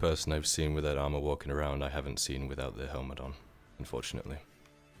 The only person I've seen with that armor walking around I haven't seen without their helmet on, unfortunately.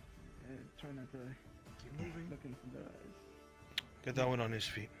 Try not to keep moving. Looking for the eyes. Get that one on his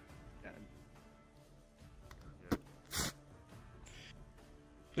feet.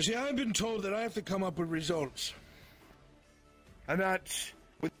 You see, I've been told that I have to come up with results. And that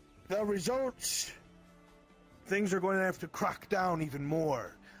with the results, things are going to have to crack down even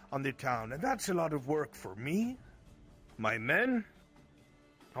more on the town. And that's a lot of work for me, my men,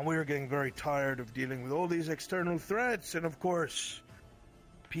 and we're getting very tired of dealing with all these external threats. And of course,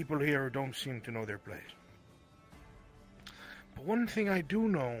 people here don't seem to know their place. But one thing I do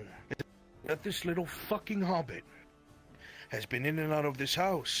know is that this little fucking hobbit has been in and out of this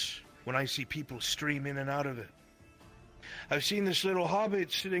house when I see people stream in and out of it. I've seen this little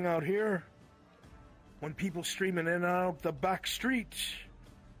hobbit sitting out here when people streaming in and out the back streets.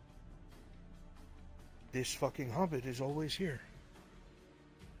 This fucking hobbit is always here.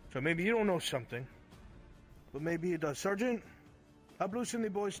 So maybe you don't know something, but maybe he does. Sergeant, I've loosened the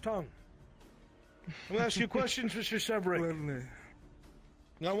boy's tongue. I'm going to ask you questions, Mr. Severick.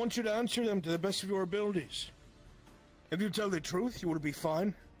 Now I want you to answer them to the best of your abilities. If you tell the truth, you will be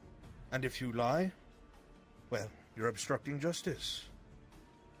fine. And if you lie, well, you're obstructing justice.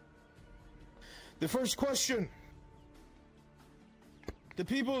 The first question. The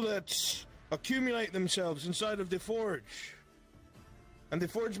people that accumulate themselves inside of the forge and the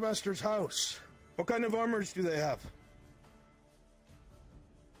forge master's house, what kind of armors do they have?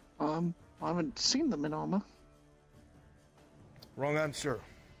 I haven't seen them in armor. Wrong answer.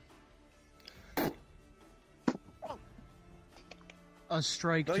 A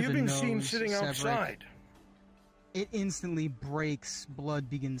strike now to you've the been nose, seen sitting Severick. outside. It instantly breaks. Blood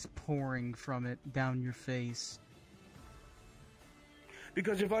begins pouring from it down your face.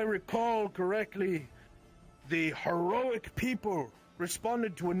 Because if I recall correctly, the heroic people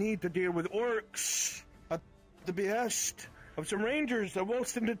responded to a need to deal with orcs at the behest of some rangers that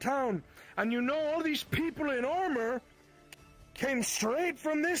waltzed into town. And you know all these people in armor came straight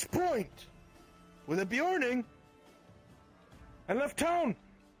from this point with a Bjorning and left town.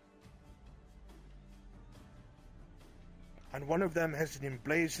 And one of them has an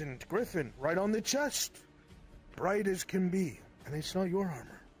emblazoned griffin right on the chest, bright as can be, and it's not your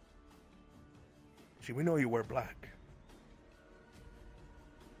armor. See, we know you wear black.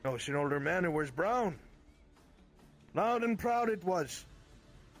 No, it's an older man who wears brown. Loud and proud it was.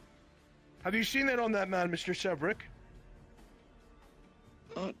 Have you seen that on that man, Mr. Severick?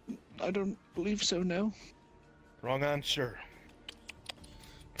 I don't believe so, no. Wrong answer.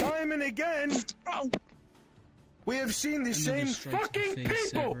 Time and again, we have seen the same fucking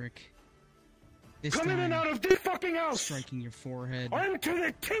people come in and out of this fucking house, striking your forehead, armed to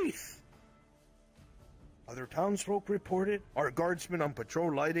the teeth. Other townsfolk report it. Our guardsmen on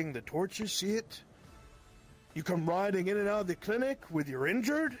patrol lighting the torches see it. You come riding in and out of the clinic with your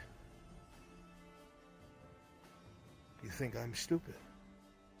injured. You think I'm stupid?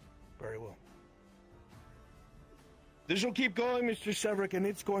 Very well. This will keep going, Mr. Severick, and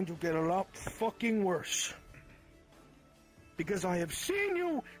it's going to get a lot fucking worse. Because I have seen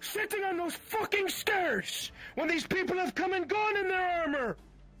you sitting on those fucking stairs when these people have come and gone in their armor.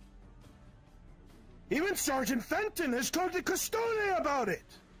 Even Sergeant Fenton has told the Custode about it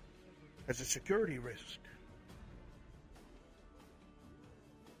as a security risk.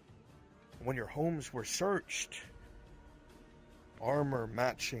 When your homes were searched, armor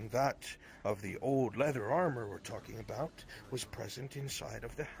matching that of the old leather armor we're talking about was present inside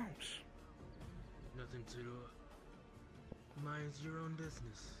of the house. Nothing to do. Mind's your own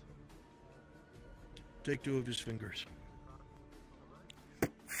business. Take 2 of his fingers.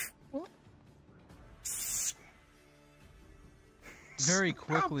 Very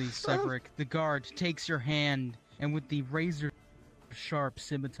quickly, Severick, the guard takes your hand, and with the razor-sharp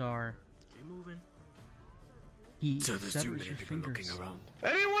scimitar, Keep moving. he So there's too severs many your people looking fingers. around.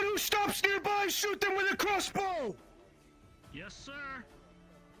 Anyone who stops nearby, shoot them with a crossbow! Yes, sir.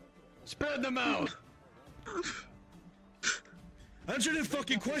 Spread them out! Answer the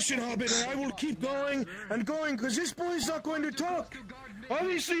fucking question, Hobbit, and I will keep going and going, because this boy's not going to talk.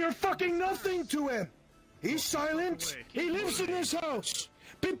 Obviously, you're fucking nothing to him. He's silent. He lives in this house.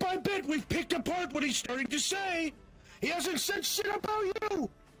 Bit by bit, we've picked apart what he's starting to say. He hasn't said shit about you.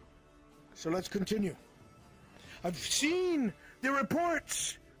 So let's continue. I've seen the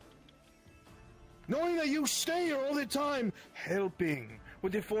reports. Knowing that you stay here all the time, helping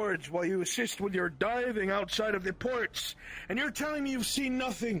with the forge while you assist with your diving outside of the ports. And you're telling me you've seen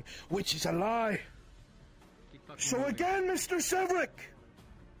nothing, which is a lie. So again, Mr. Severick,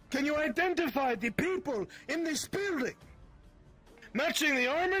 can you identify the people in this building matching the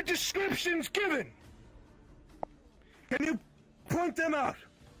armor descriptions given? Can you point them out?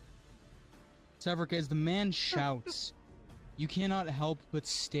 Severick, as the man shouts, you cannot help but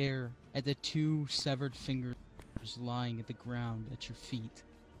stare at the 2 severed fingers lying at the ground at your feet.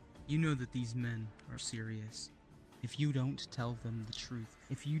 You know that these men are serious. If you don't tell them the truth,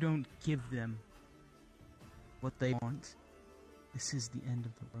 if you don't give them what they want, this is the end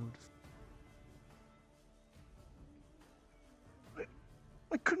of the road.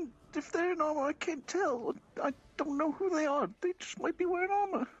 I couldn't. If they're in armor, I can't tell. I don't know who they are. They just might be wearing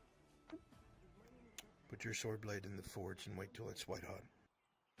armor. Put your sword blade in the forge and wait till it's white hot.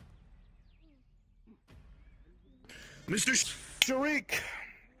 Mr. Sharik,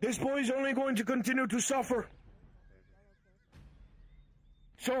 this boy's only going to continue to suffer.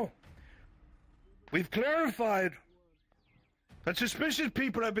 So, we've clarified that suspicious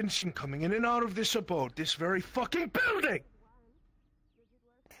people have been seen coming in and out of this abode, this very fucking building!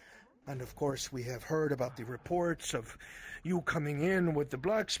 And of course, we have heard about the reports of you coming in with the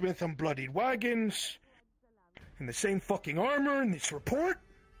blacksmith on bloodied wagons, in the same fucking armor in this report.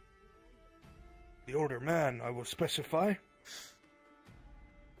 The older man, I will specify.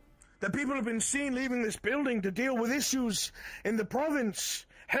 That people have been seen leaving this building to deal with issues in the province,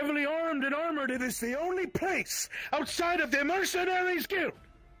 heavily armed and armored. It is the only place outside of the Mercenaries Guild.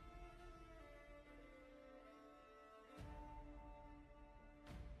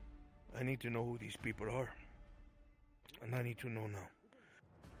 I need to know who these people are. And I need to know now.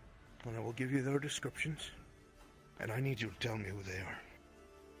 And I will give you their descriptions. And I need you to tell me who they are.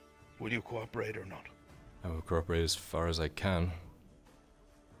 Will you cooperate or not? I will cooperate as far as I can.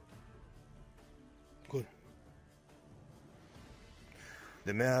 Good.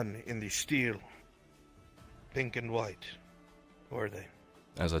 The man in the steel, pink and white, who are they?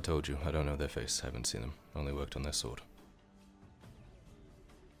 As I told you, I don't know their face, haven't seen them, only worked on their sword.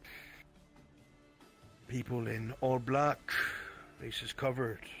 People in all black, faces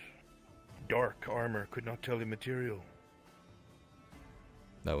covered, dark armor, could not tell the material.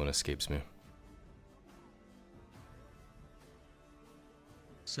 That one escapes me.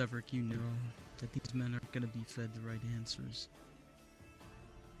 Severick, you know that these men aren't going to be fed the right answers.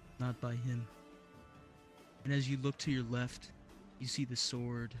 Not by him. And as you look to your left, you see the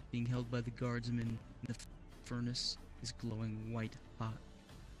sword being held by the guardsman, and the furnace is glowing white hot.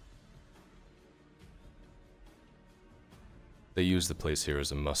 They use the place here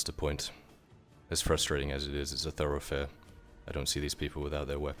as a muster point. As frustrating as it is, it's a thoroughfare. I don't see these people without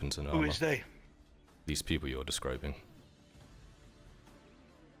their weapons and armor. Who is they? These people you're describing.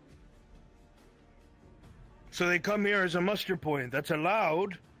 So they come here as a muster point. That's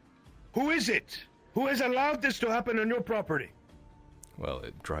allowed. Who is it? Who has allowed this to happen on your property? Well,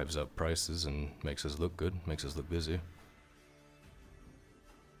 it drives up prices and makes us look good, makes us look busy.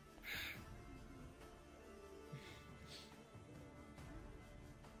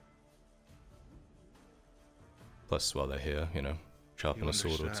 Plus, while they're here, you know, sharpen a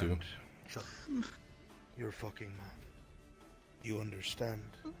sword or two. Shut up. You're fucking mad. You understand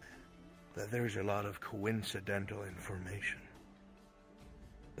that there's a lot of coincidental information.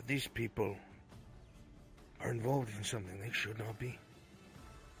 That these people are involved in something they should not be.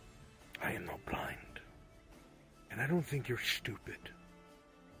 I am not blind. And I don't think you're stupid.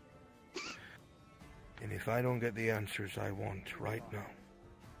 And if I don't get the answers I want right now,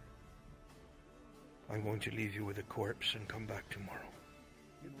 I'm going to leave you with a corpse and come back tomorrow.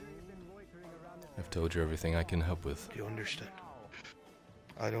 I've told you everything I can help with. Do you understand?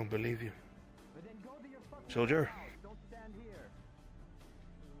 I don't believe you. Soldier,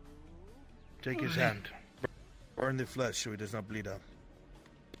 take his hand. Burn the flesh so he does not bleed out.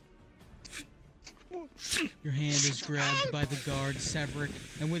 Your hand is grabbed by the guard, Severick,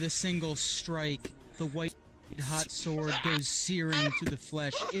 and with a single strike, the white hot sword goes searing through the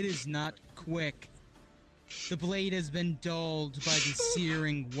flesh. It is not quick. The blade has been dulled by the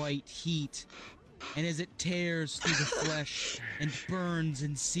searing white heat, and as it tears through the flesh and burns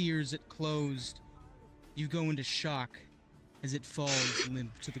and sears it closed, you go into shock as it falls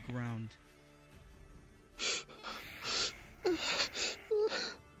limp to the ground.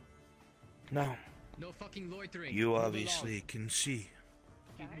 Now, no fucking loitering. you obviously can see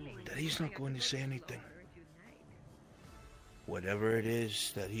that he's not going to say anything. Whatever it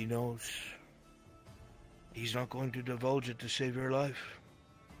is that he knows, he's not going to divulge it to save your life.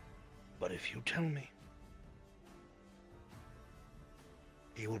 But if you tell me,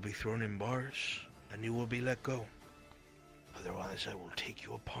 he will be thrown in bars and you will be let go. Otherwise, I will take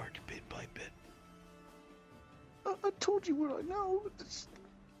you apart bit by bit. I told you what I know. It's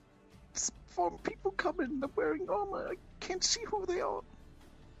farm people coming. They're wearing armor. I can't see who they are.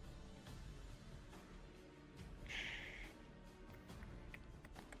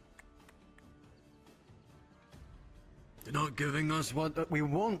 They're not giving us what we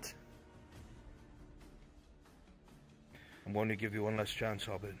want. I'm going to give you one last chance,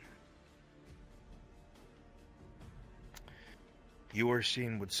 Hobbit. You were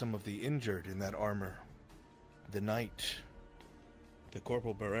seen with some of the injured in that armor the night the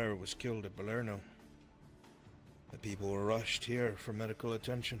Corporal Barrera was killed at Balerno. The people were rushed here for medical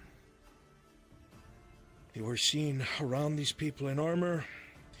attention. You were seen around these people in armor,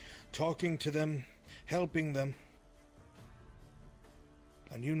 talking to them, helping them.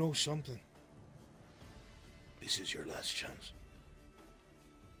 And you know something. This is your last chance.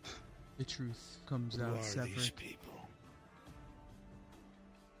 The truth comes Who out, are Severick. these people?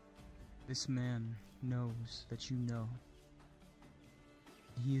 This man knows that you know.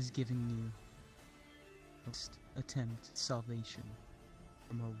 He is giving you first attempt at salvation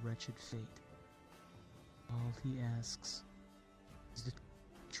from a wretched fate. All he asks is the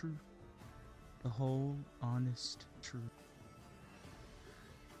truth, the whole honest truth.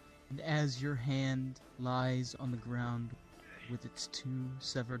 And as your hand lies on the ground with its 2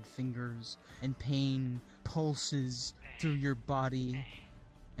 severed fingers and pain pulses through your body,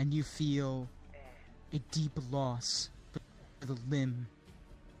 and you feel a deep loss for the limb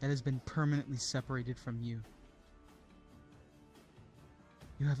that has been permanently separated from you,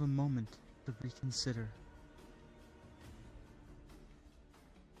 you have a moment to reconsider.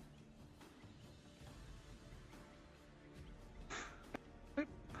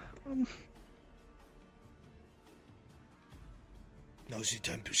 Now's the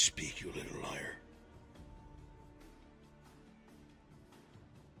time to speak, you little liar.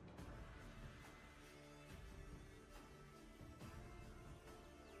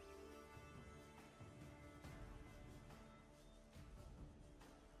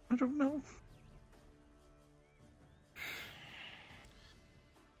 I don't know.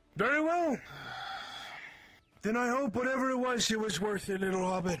 Very well. Then I hope whatever it was worth it, little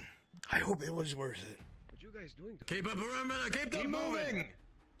hobbit. I hope it was worth it. What you guys doing? Keep up perimeter. Keep moving.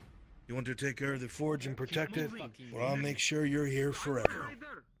 You want to take care of the forge and protect it? Well, I'll make sure you're here forever.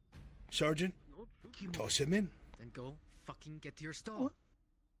 Sergeant, toss him in. Then go fucking get to your stall.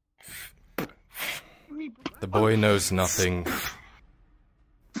 The boy knows nothing.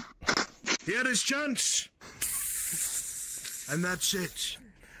 He had his chance. And that's it.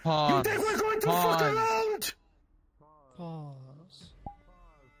 Pause. You think we're going to fuck around? Pause.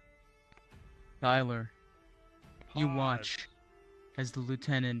 Tyler, you watch as the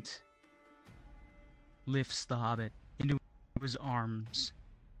lieutenant lifts the hobbit into his arms.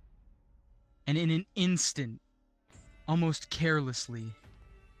 And in an instant, almost carelessly,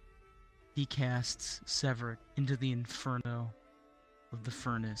 he casts Severick into the inferno of the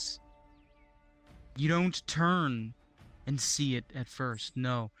furnace. You don't turn and see it at first,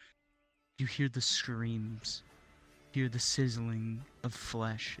 no. You hear the screams, hear the sizzling of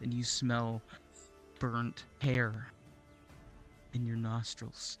flesh, and you smell burnt hair in your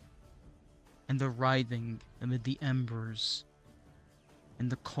nostrils, and the writhing amid the embers, and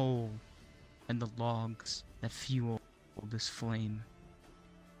the coal, and the logs that fuel this flame.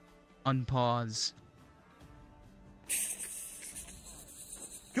 Unpause.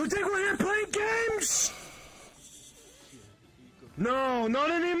 You think we're here playing games? No,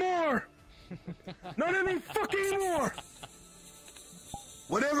 not anymore. Not any fucking more!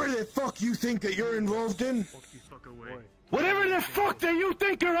 Whatever the fuck you think that you're involved in, whatever the fuck that you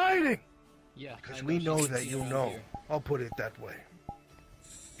think you're hiding! Yeah, because we know that you know. I'll put it that way.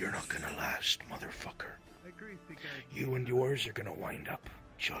 You're not gonna last, motherfucker. You and yours are gonna wind up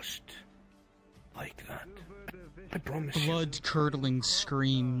just like that. I promise you. Blood-curdling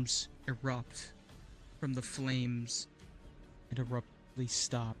screams erupt from the flames and abruptly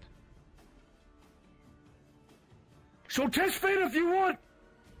stop. So test fate if you want!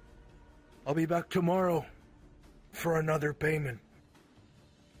 I'll be back tomorrow for another payment.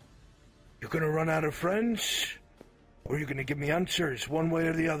 You're gonna run out of friends, or you're gonna give me answers one way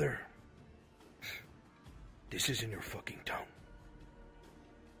or the other. This isn't your fucking town.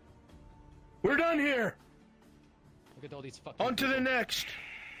 We're done here! Look at all these fucking On to the next!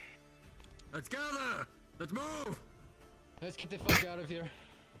 Let's gather! Let's move! Let's get the fuck out of here.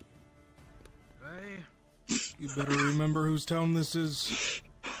 Hey. You better remember whose town this is.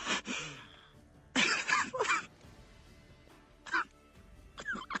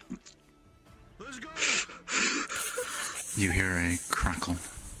 Let's go! You hear a crackle.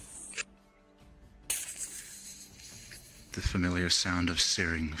 The familiar sound of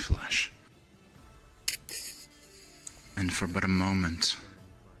searing flesh. And for but a moment,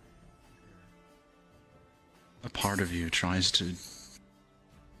 a part of you tries to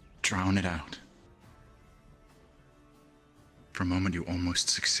drown it out. For a moment you almost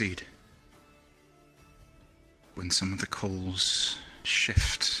succeed. When some of the coals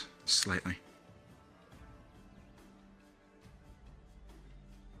shift slightly.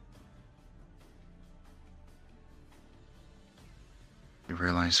 You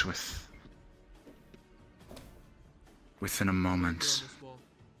realize within a moment,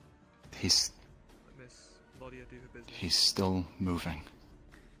 he's still moving,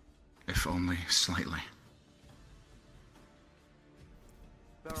 if only slightly.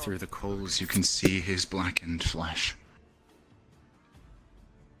 Through the coals, you can see his blackened flesh.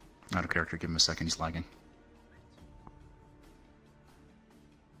 Out of character, give him a second, he's lagging.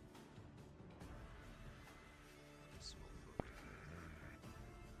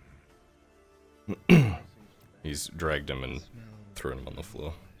 He's dragged him and thrown him on the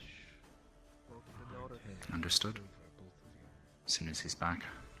floor. Understood. As soon as he's back,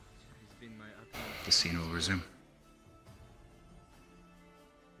 the scene will resume.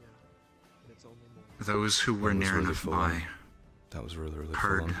 Those who were near really enough by that was really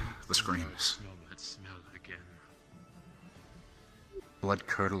heard full on. the screams. Let's smell it again. Blood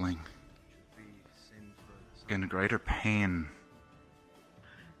curdling. In greater pain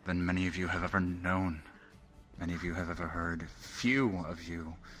than many of you have ever known. Many of you have ever heard. Few of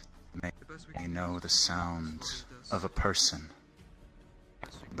you may know the sound of a person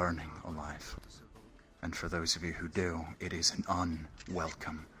burning alive. And for those of you who do, it is an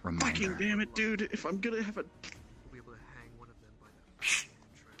unwelcome reminder. Fucking damn it, dude. If I'm gonna have a...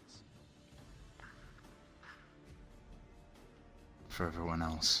 For everyone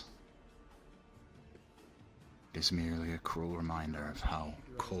else, it is merely a cruel reminder of how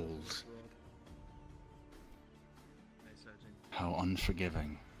cold, how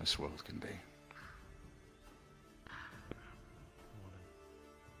unforgiving this world can be.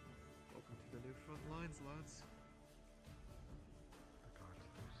 Welcome to the new front lines, lads.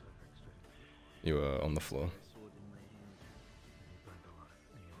 You are on the floor.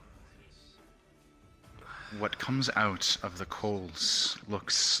 What comes out of the coals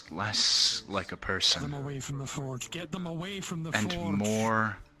looks less like a person. Get them away from the forge. Get them away from the and forge.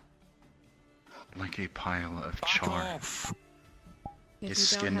 more like a pile of char. Off. His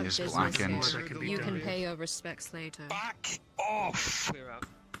skin is blackened. You can pay your respects later. Back off!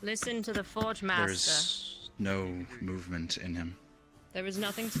 Listen to the Forge Master. There's no movement in him. There is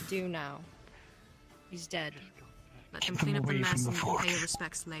nothing to do now. He's dead. Let him clean up the mess and you can pay your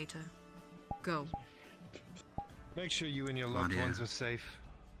respects later. Go. Make sure you and your loved Gradia, ones are safe.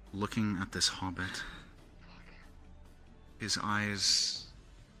 Looking at this hobbit, his eyes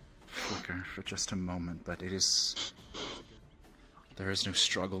flicker for just a moment, but it is... there is no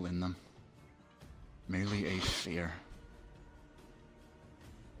struggle in them. Merely a fear.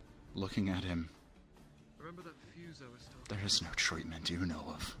 Looking at him, Remember that fuse I was talking there is no treatment you know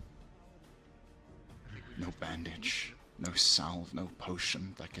of. No bandage, no salve, no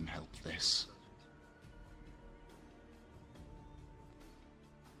potion that can help this.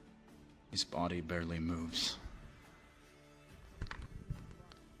 His body barely moves.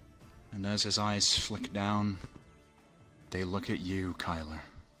 And as his eyes flick down, they look at you, Kyler,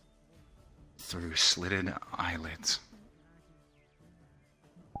 through slitted eyelids.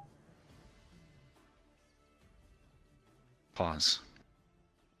 Pause.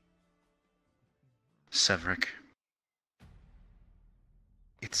 Severick.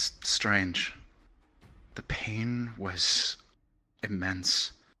 It's strange. The pain was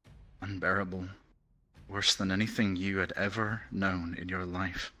immense, unbearable, worse than anything you had ever known in your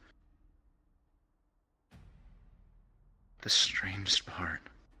life. The strangest part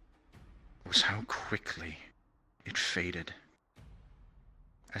was how quickly it faded.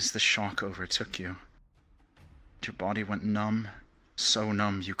 As the shock overtook you, your body went numb, so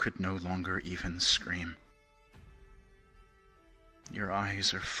numb you could no longer even scream. Your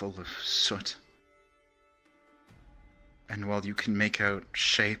eyes are full of soot. And while you can make out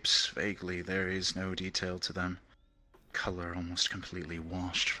shapes vaguely, there is no detail to them. Color almost completely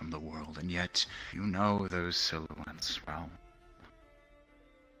washed from the world, and yet you know those silhouettes well.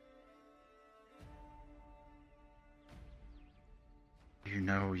 You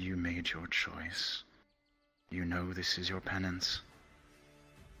know you made your choice. You know this is your penance.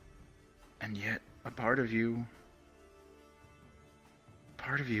 And yet, a part of you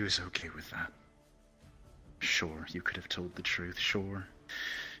is okay with that. Sure, you could have told the truth. Sure,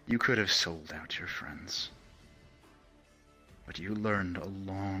 you could have sold out your friends. But you learned a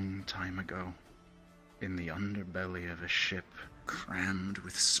long time ago, in the underbelly of a ship crammed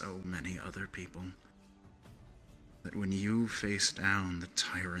with so many other people, that when you face down the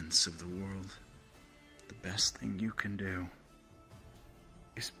tyrants of the world, the best thing you can do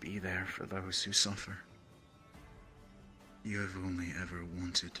is be there for those who suffer. You have only ever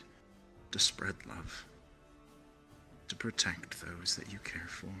wanted to spread love, to protect those that you care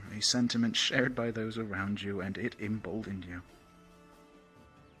for, a sentiment shared by those around you, and it emboldened you.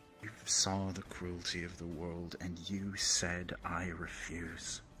 You saw the cruelty of the world, and you said, "I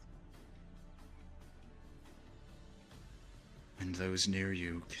refuse." And those near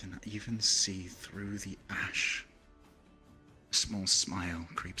you can even see through the ash. A small smile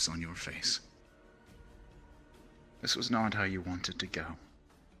creeps on your face. This was not how you wanted to go.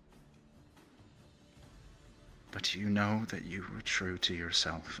 But you know that you were true to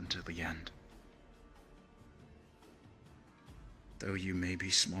yourself until the end. Though you may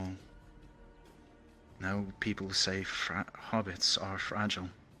be small. No, people say hobbits are fragile.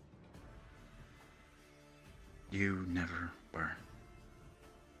 You never were.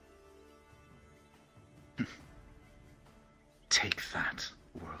 Take that,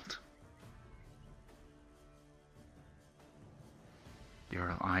 world.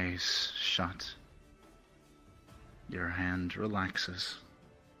 Your eyes shut. Your hand relaxes,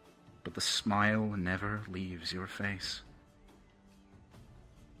 but the smile never leaves your face.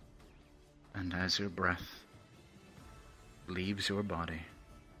 And as your breath leaves your body,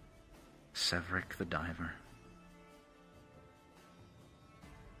 Severick the diver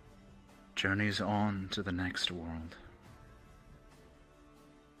journeys on to the next world.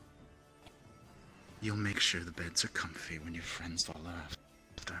 You'll make sure the beds are comfy when your friends fall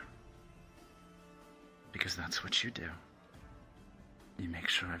after. Because that's what you do. You make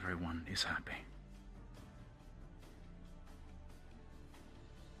sure everyone is happy.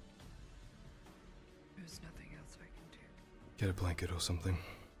 There's nothing else I can do. Get a blanket or something.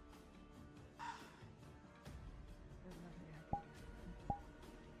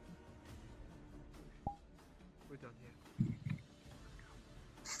 We're done here.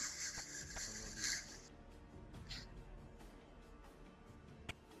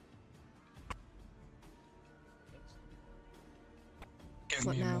 Give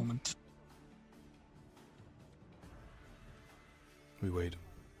What me a now? moment. We wait.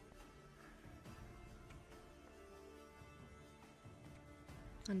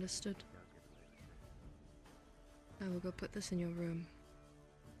 Understood. I will go put this in your room.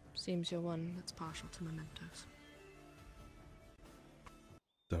 Seems you're one that's partial to mementos.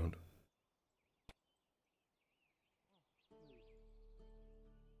 Don't.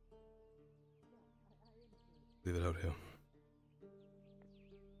 Leave it out here.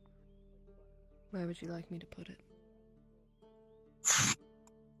 Where would you like me to put it?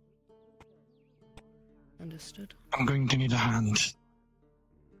 Understood. I'm going to need a hand.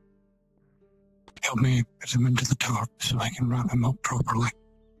 Help me get him into the tarp so I can wrap him up properly.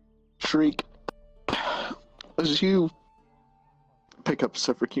 Shriek. As you pick up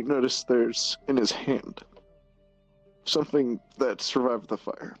Severick, you notice there's in his hand something that survived the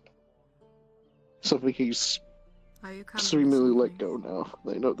fire. Something he's Are you coming seemingly this let go now.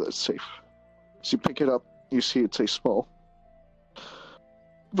 They know that it's safe. As you pick it up, you see it's a small,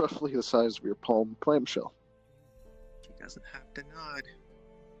 roughly the size of your palm, clamshell. She doesn't have to nod.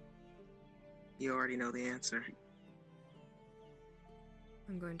 You already know the answer.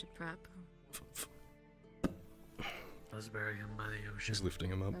 I'm going to prep. Let's bury him by the ocean. She's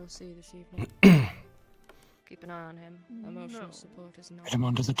lifting him up. I'll see you this evening. Keep an eye on him. Emotional support is not. Get him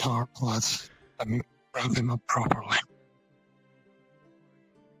under the tarp, lads. Let me wrap him up properly.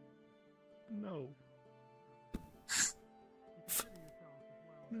 No.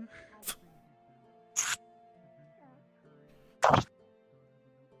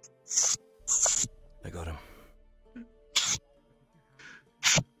 I got him.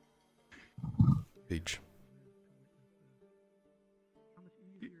 Peach.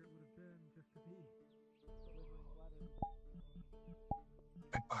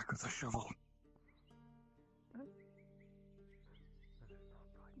 Get back with the shovel.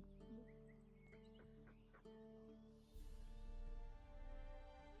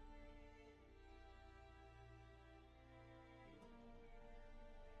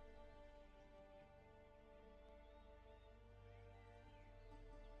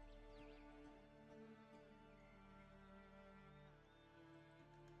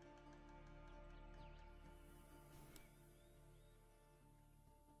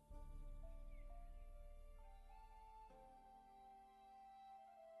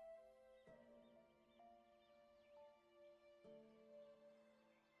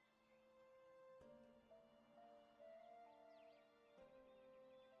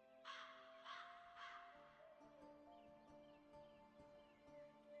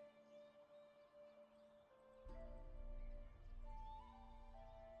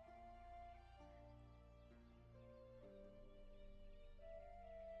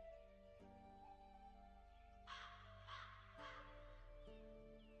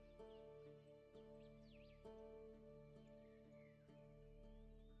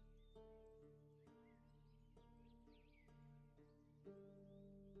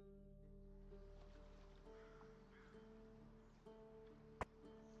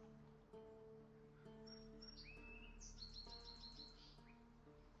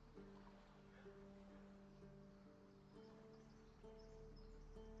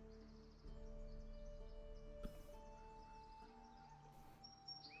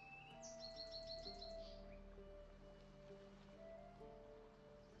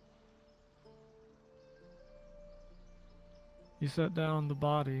 You set down the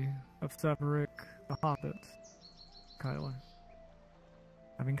body of Severick the Hobbit, Kyler.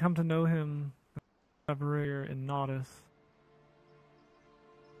 Having come to know him, Severick in Nautis,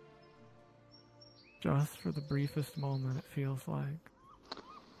 just for the briefest moment it feels like.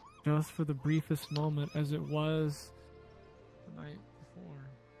 Just for the briefest moment as it was the night before.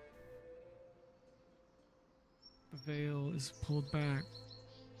 The veil is pulled back.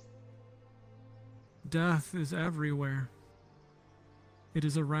 Death is everywhere. It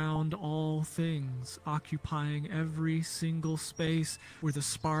is around all things, occupying every single space where the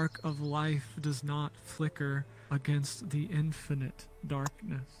spark of life does not flicker against the infinite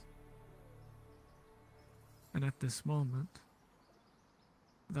darkness. And at this moment,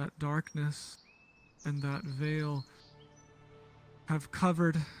 that darkness and that veil have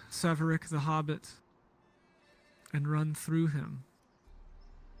covered Severick the Hobbit and run through him.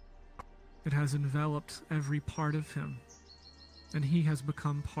 It has enveloped every part of him, and he has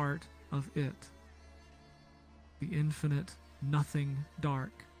become part of it. The infinite nothing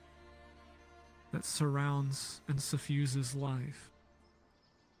dark that surrounds and suffuses life.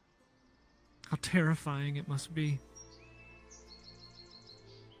 How terrifying it must be.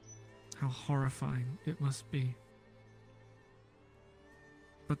 How horrifying it must be.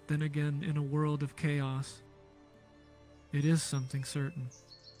 But then again, in a world of chaos, it is something certain.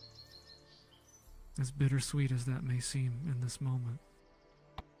 As bittersweet as that may seem in this moment,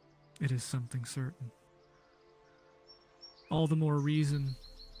 it is something certain. All the more reason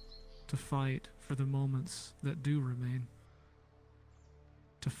to fight for the moments that do remain,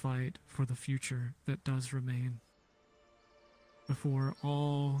 to fight for the future that does remain, before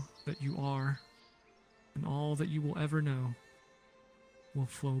all that you are and all that you will ever know will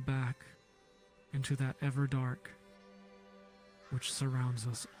flow back into that ever dark which surrounds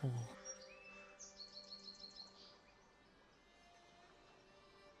us all.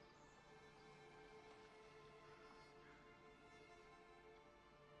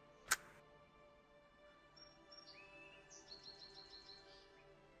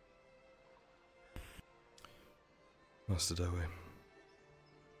 Master Dawei.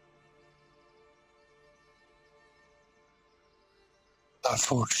 That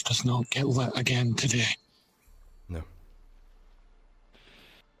forge does not get lit again today. No.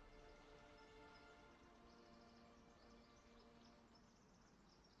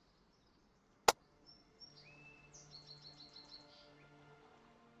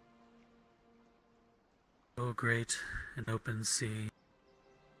 O great and open sea,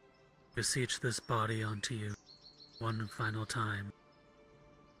 beseech this body unto you one final time.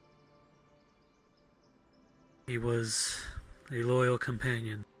 He was a loyal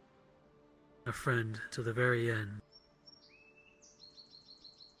companion, a friend to the very end.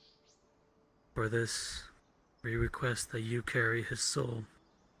 For this, we request that you carry his soul,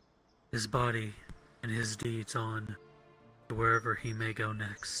 his body, and his deeds on to wherever he may go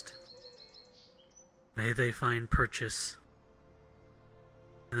next. May they find purchase,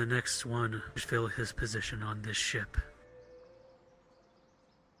 and the next one should fill his position on this ship.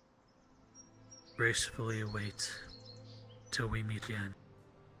 Gracefully await till we meet again.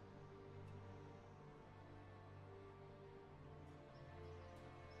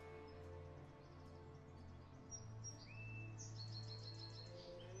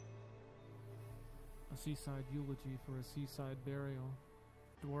 A seaside eulogy for a seaside burial.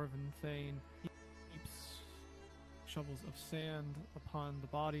 Dwarven Thane heaps shovels of sand upon the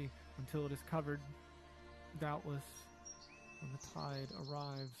body until it is covered. Doubtless, when the tide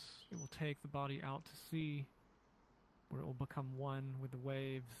arrives, it will take the body out to sea, where it will become one with the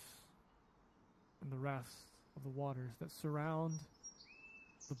waves and the rest of the waters that surround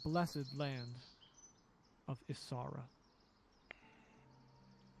the blessed land of Isara.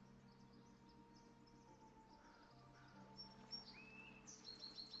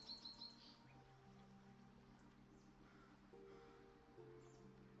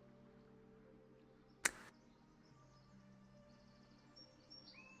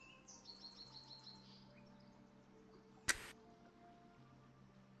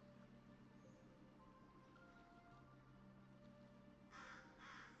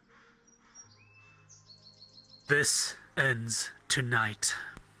 This ends tonight.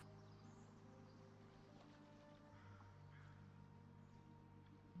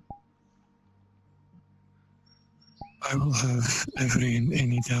 I will have every and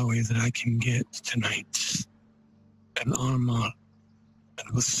any dowry that I can get tonight. An armor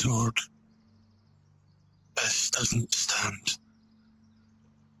and with sword. This doesn't stand.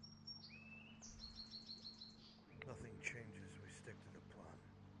 Nothing changes. We stick to the plan.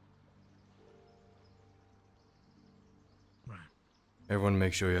 Everyone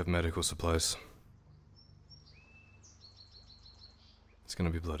make sure you have medical supplies. It's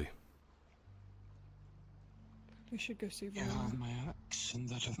gonna be bloody. We should go see You Vaughn. have my axe and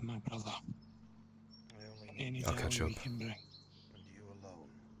that of my brother. Any I'll catch dowry we up. can bring. And you alone.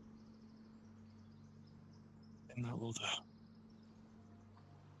 And that will do.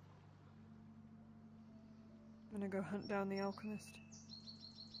 I'm gonna go hunt down the alchemist.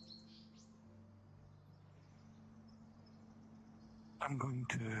 I'm going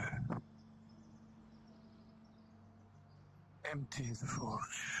to empty the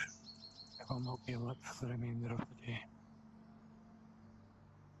forge. I will not be lit for the remainder of the day.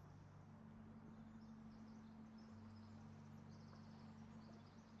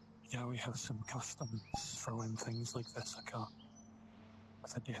 Yeah, we have some customs for when things like this occur.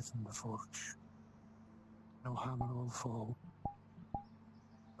 With a death in the forge. No hammer will fall.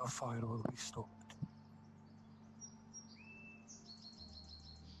 No fire will be stoked.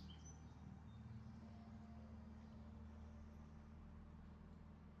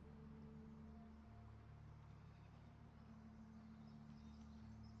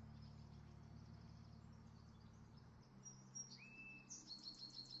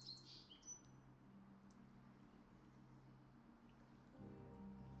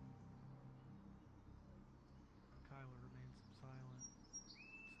 Kyler remains silent,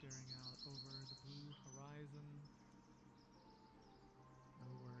 staring out over the blue horizon.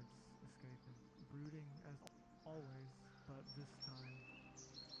 No words escaping. Brooding as always, but this time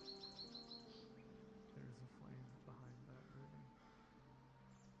there is a flame behind that brooding.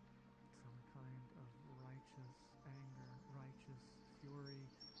 Some kind of righteous anger, righteous fury.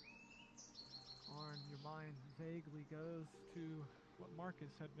 Arn, your mind vaguely goes to what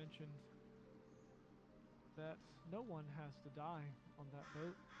Marcus had mentioned, that no one has to die on that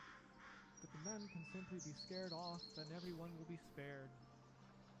boat, that the men can simply be scared off and everyone will be spared.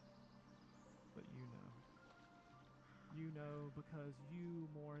 But you know. You know because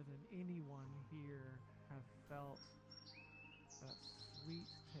you, more than anyone here, have felt that sweet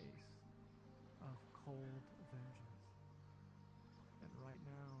taste of cold vengeance. And right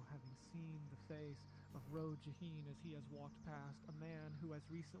now, having seen the face of Ro Jaheen as he has walked past, a man who has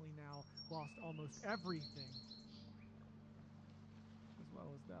recently now lost almost everything, as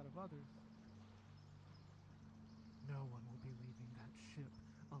well as that of others, no one will be leaving that ship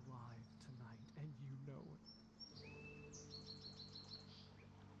alive tonight, and you know it.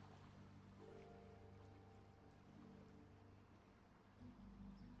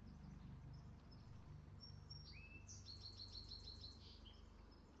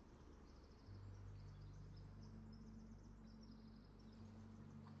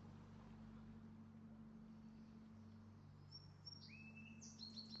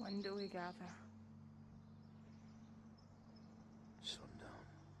 When do we gather? Sundown.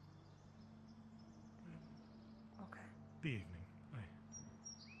 Okay. The evening.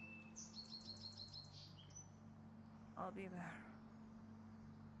 I'll be there.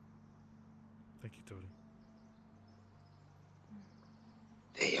 Thank you, Tony.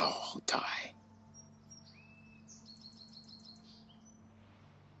 They all die.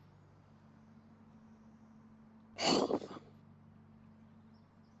 All of them.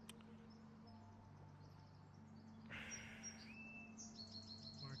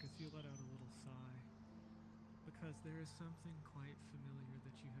 Marcus, you let out a little sigh, because there is something quite familiar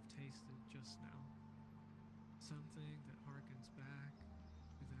that you have tasted just now. Something that harkens back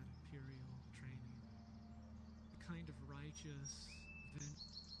to that Imperial training. The kind of righteous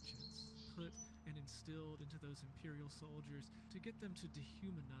vengeance put and instilled into those Imperial soldiers to get them to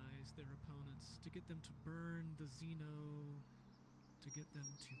dehumanize their opponents, to get them to burn the Xeno, to get them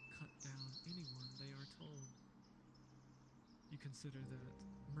to cut down anyone they are told. You consider that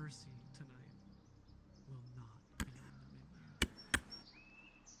mercy tonight will not be on the menu.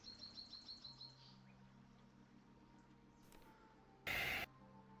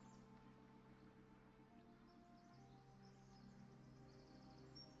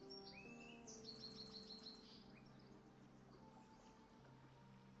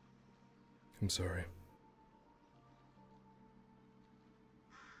 I'm sorry.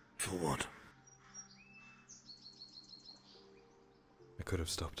 For what? I could have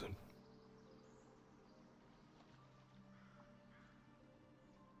stopped it.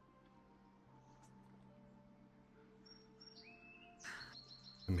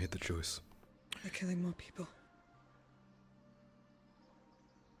 I made the choice. They're killing more people.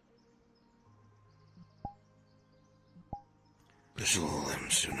 This will all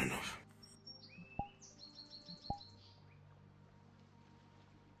end soon enough.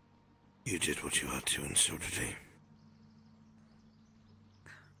 You did what you had to, and so did he.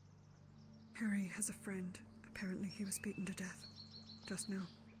 Harry has a friend. Apparently he was beaten to death. Just now.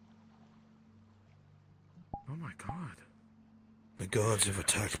 Oh my god. The guards have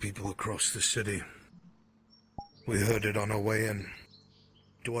attacked people across the city. We heard it on our way in.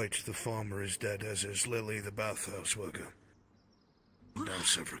 Dwight the farmer is dead, as is Lily the bathhouse worker. And now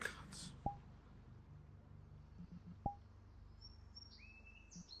Severick.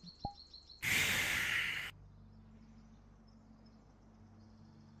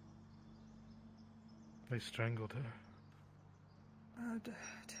 They strangled her.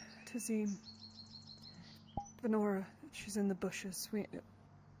 Tazim. Venora, she's in the bushes. We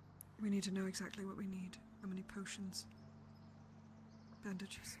need to know exactly what we need. How many potions?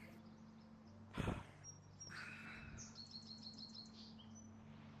 Bandages.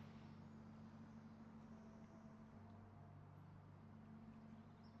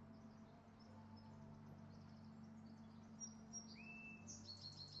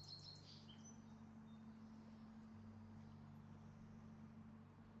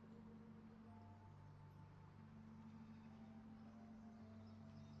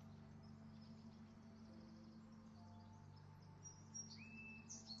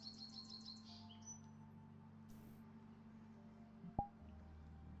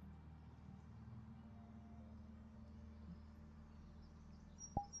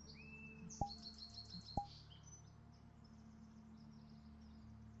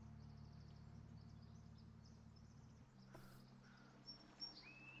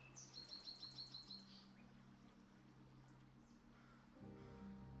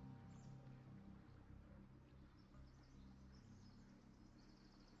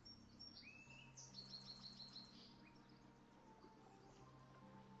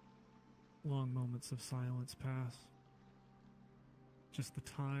 Long moments of silence pass. Just the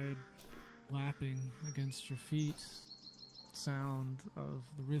tide lapping against your feet, sound of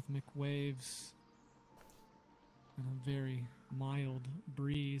the rhythmic waves, and a very mild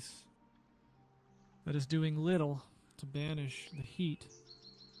breeze that is doing little to banish the heat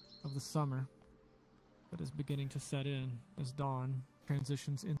of the summer that is beginning to set in as dawn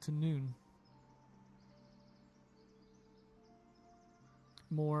transitions into noon.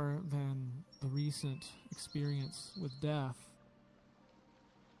 More than the recent experience with death,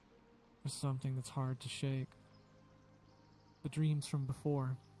 there's something that's hard to shake. The dreams from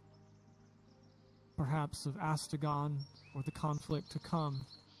before. Perhaps of Astagon or the conflict to come.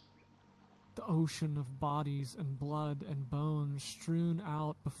 The ocean of bodies and blood and bones strewn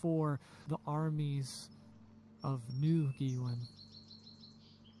out before the armies of New Giwen.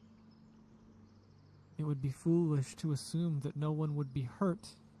 It would be foolish to assume that no one would be hurt.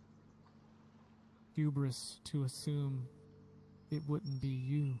 Hubris to assume it wouldn't be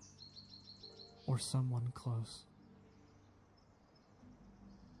you or someone close.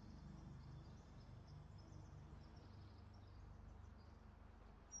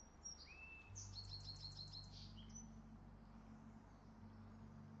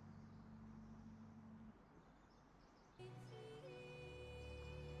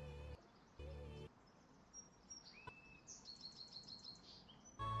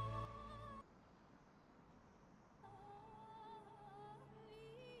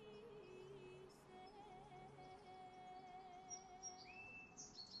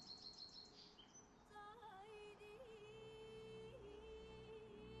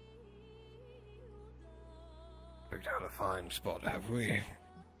 Picked out a fine spot, have we?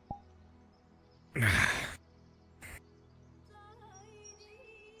 I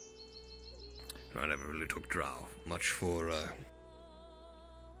never really took drow, much for, the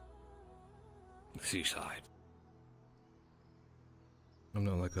seaside. I'm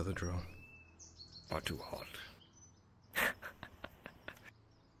not like other drow. Not too hot.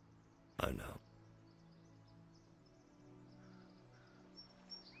 I know.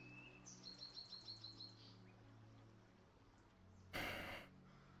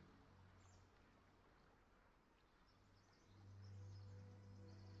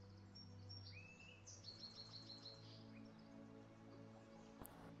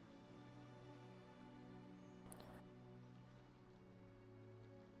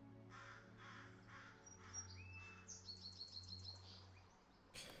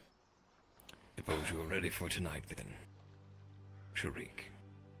 Suppose you're ready for tonight, then, Sharik.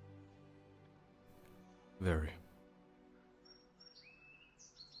 Very.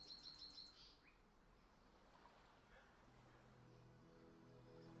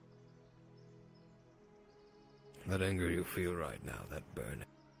 That anger you feel right now, that burning,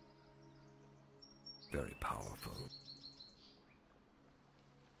 very powerful.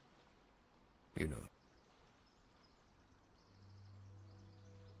 You know.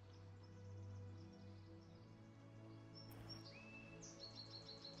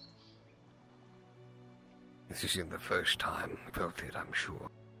 This isn't the first time you felt it, I'm sure.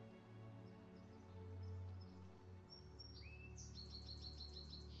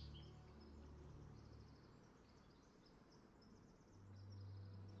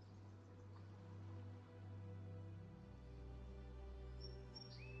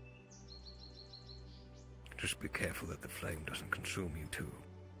 Just be careful that the flame doesn't consume you too.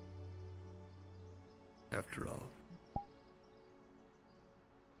 After all,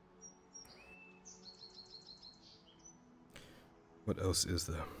 what else is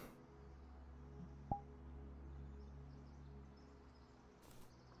there?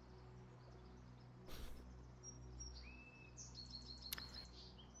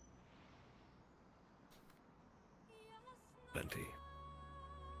 plenty.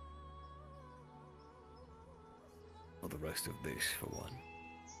 Or the rest of this, for one.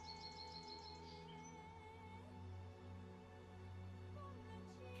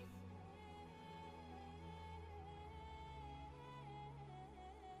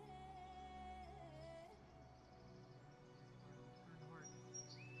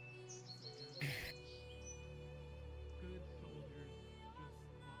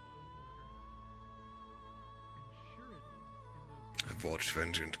 I've watched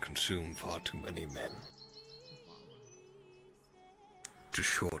vengeance consume far too many men. Just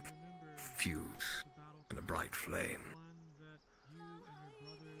short fuse and a bright flame.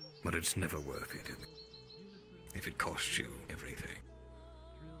 But it's never worth it if it costs you everything.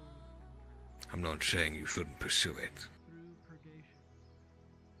 I'm not saying you shouldn't pursue it.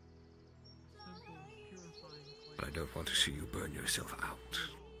 But I don't want to see you burn yourself out.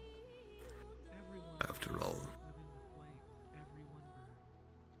 After all,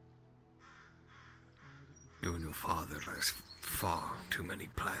 you and your father has far too many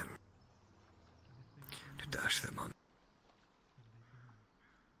plans to dash them on.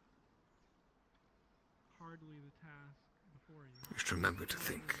 Hardly the task before you. Just remember to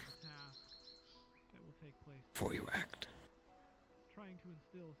think That will take place. before you act. Trying to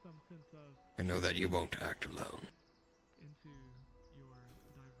instill some sense of And know that you won't act alone. into your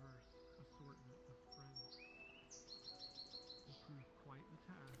diverse assortment of friends will prove quite the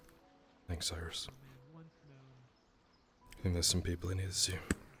task. Thanks, Cyrus. A man once known. I think there's some people I need to see.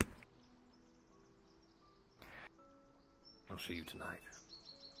 I'll see you tonight.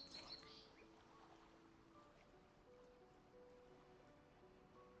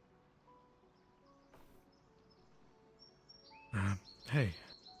 Hey.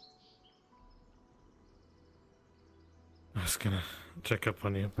 I was gonna check up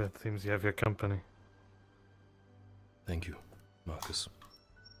on you, but it seems you have your company. Thank you. Marcus.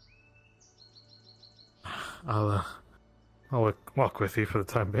 I'll walk with you for the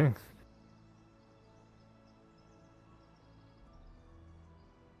time being.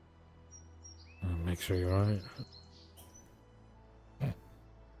 Make sure you're alright.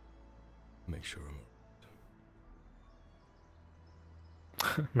 Make sure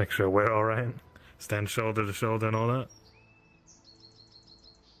Make sure we're alright. Stand shoulder to shoulder and all that.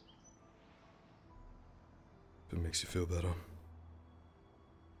 if it makes you feel better.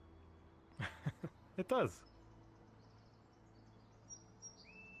 It does.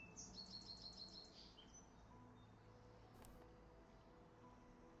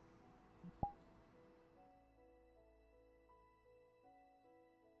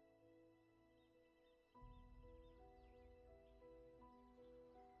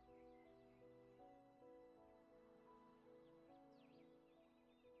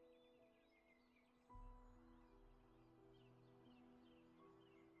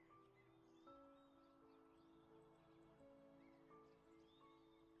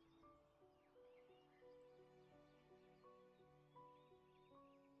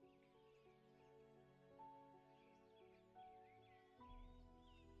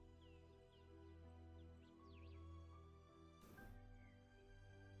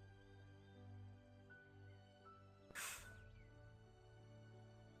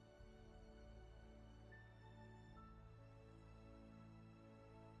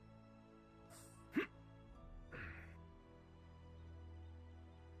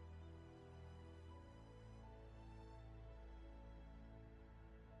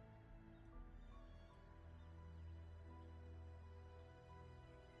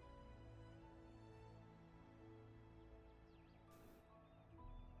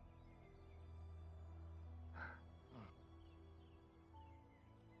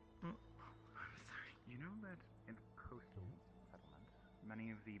 You know that in coastal settlements,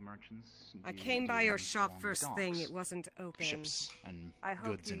 many of the merchants. I do came by deal your along shop the first thing. docks, It wasn't open. ships and I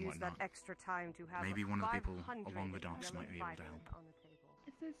hope goods you and use that whatnot. extra time to have Maybe one of the people 500 along the docks yellow might be able to fibers help. on the table.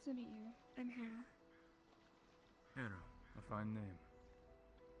 It's nice to meet you. I'm Hannah. Hannah, a fine name.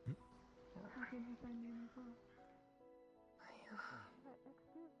 How can you find me as well?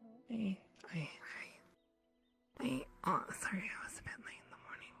 Oh, sorry, I was a bit late in the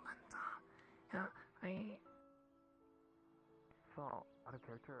morning, but, yeah, So, out of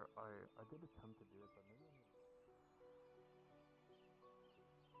character, I did attempt to do it, but maybe I'm...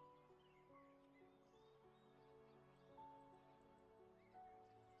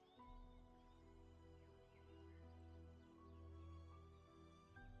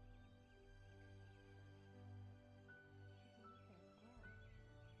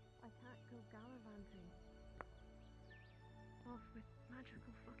 I can't go gallivanting. Off with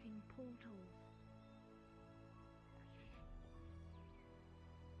magical fucking portals.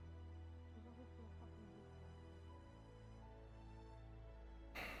 There's obviously a fucking reason.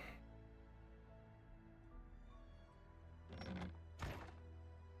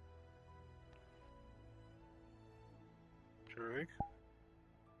 Drake?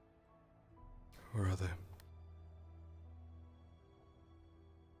 Where are they?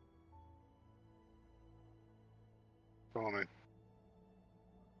 Follow me.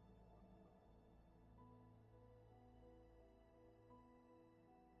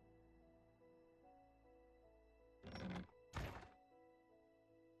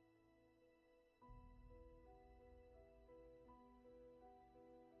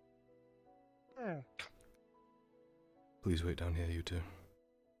 Please wait down here, you two.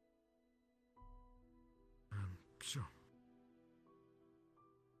 Sure.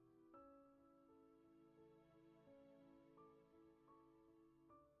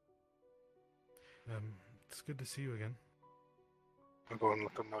 It's good to see you again. I'll go and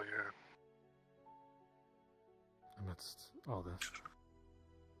let them know you're here. Amidst all this.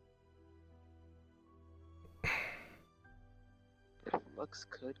 If looks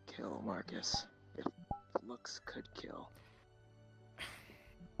could kill, Marcus. If looks could kill.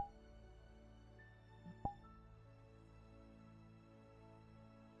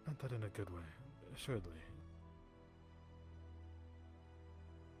 Not that in a good way, assuredly.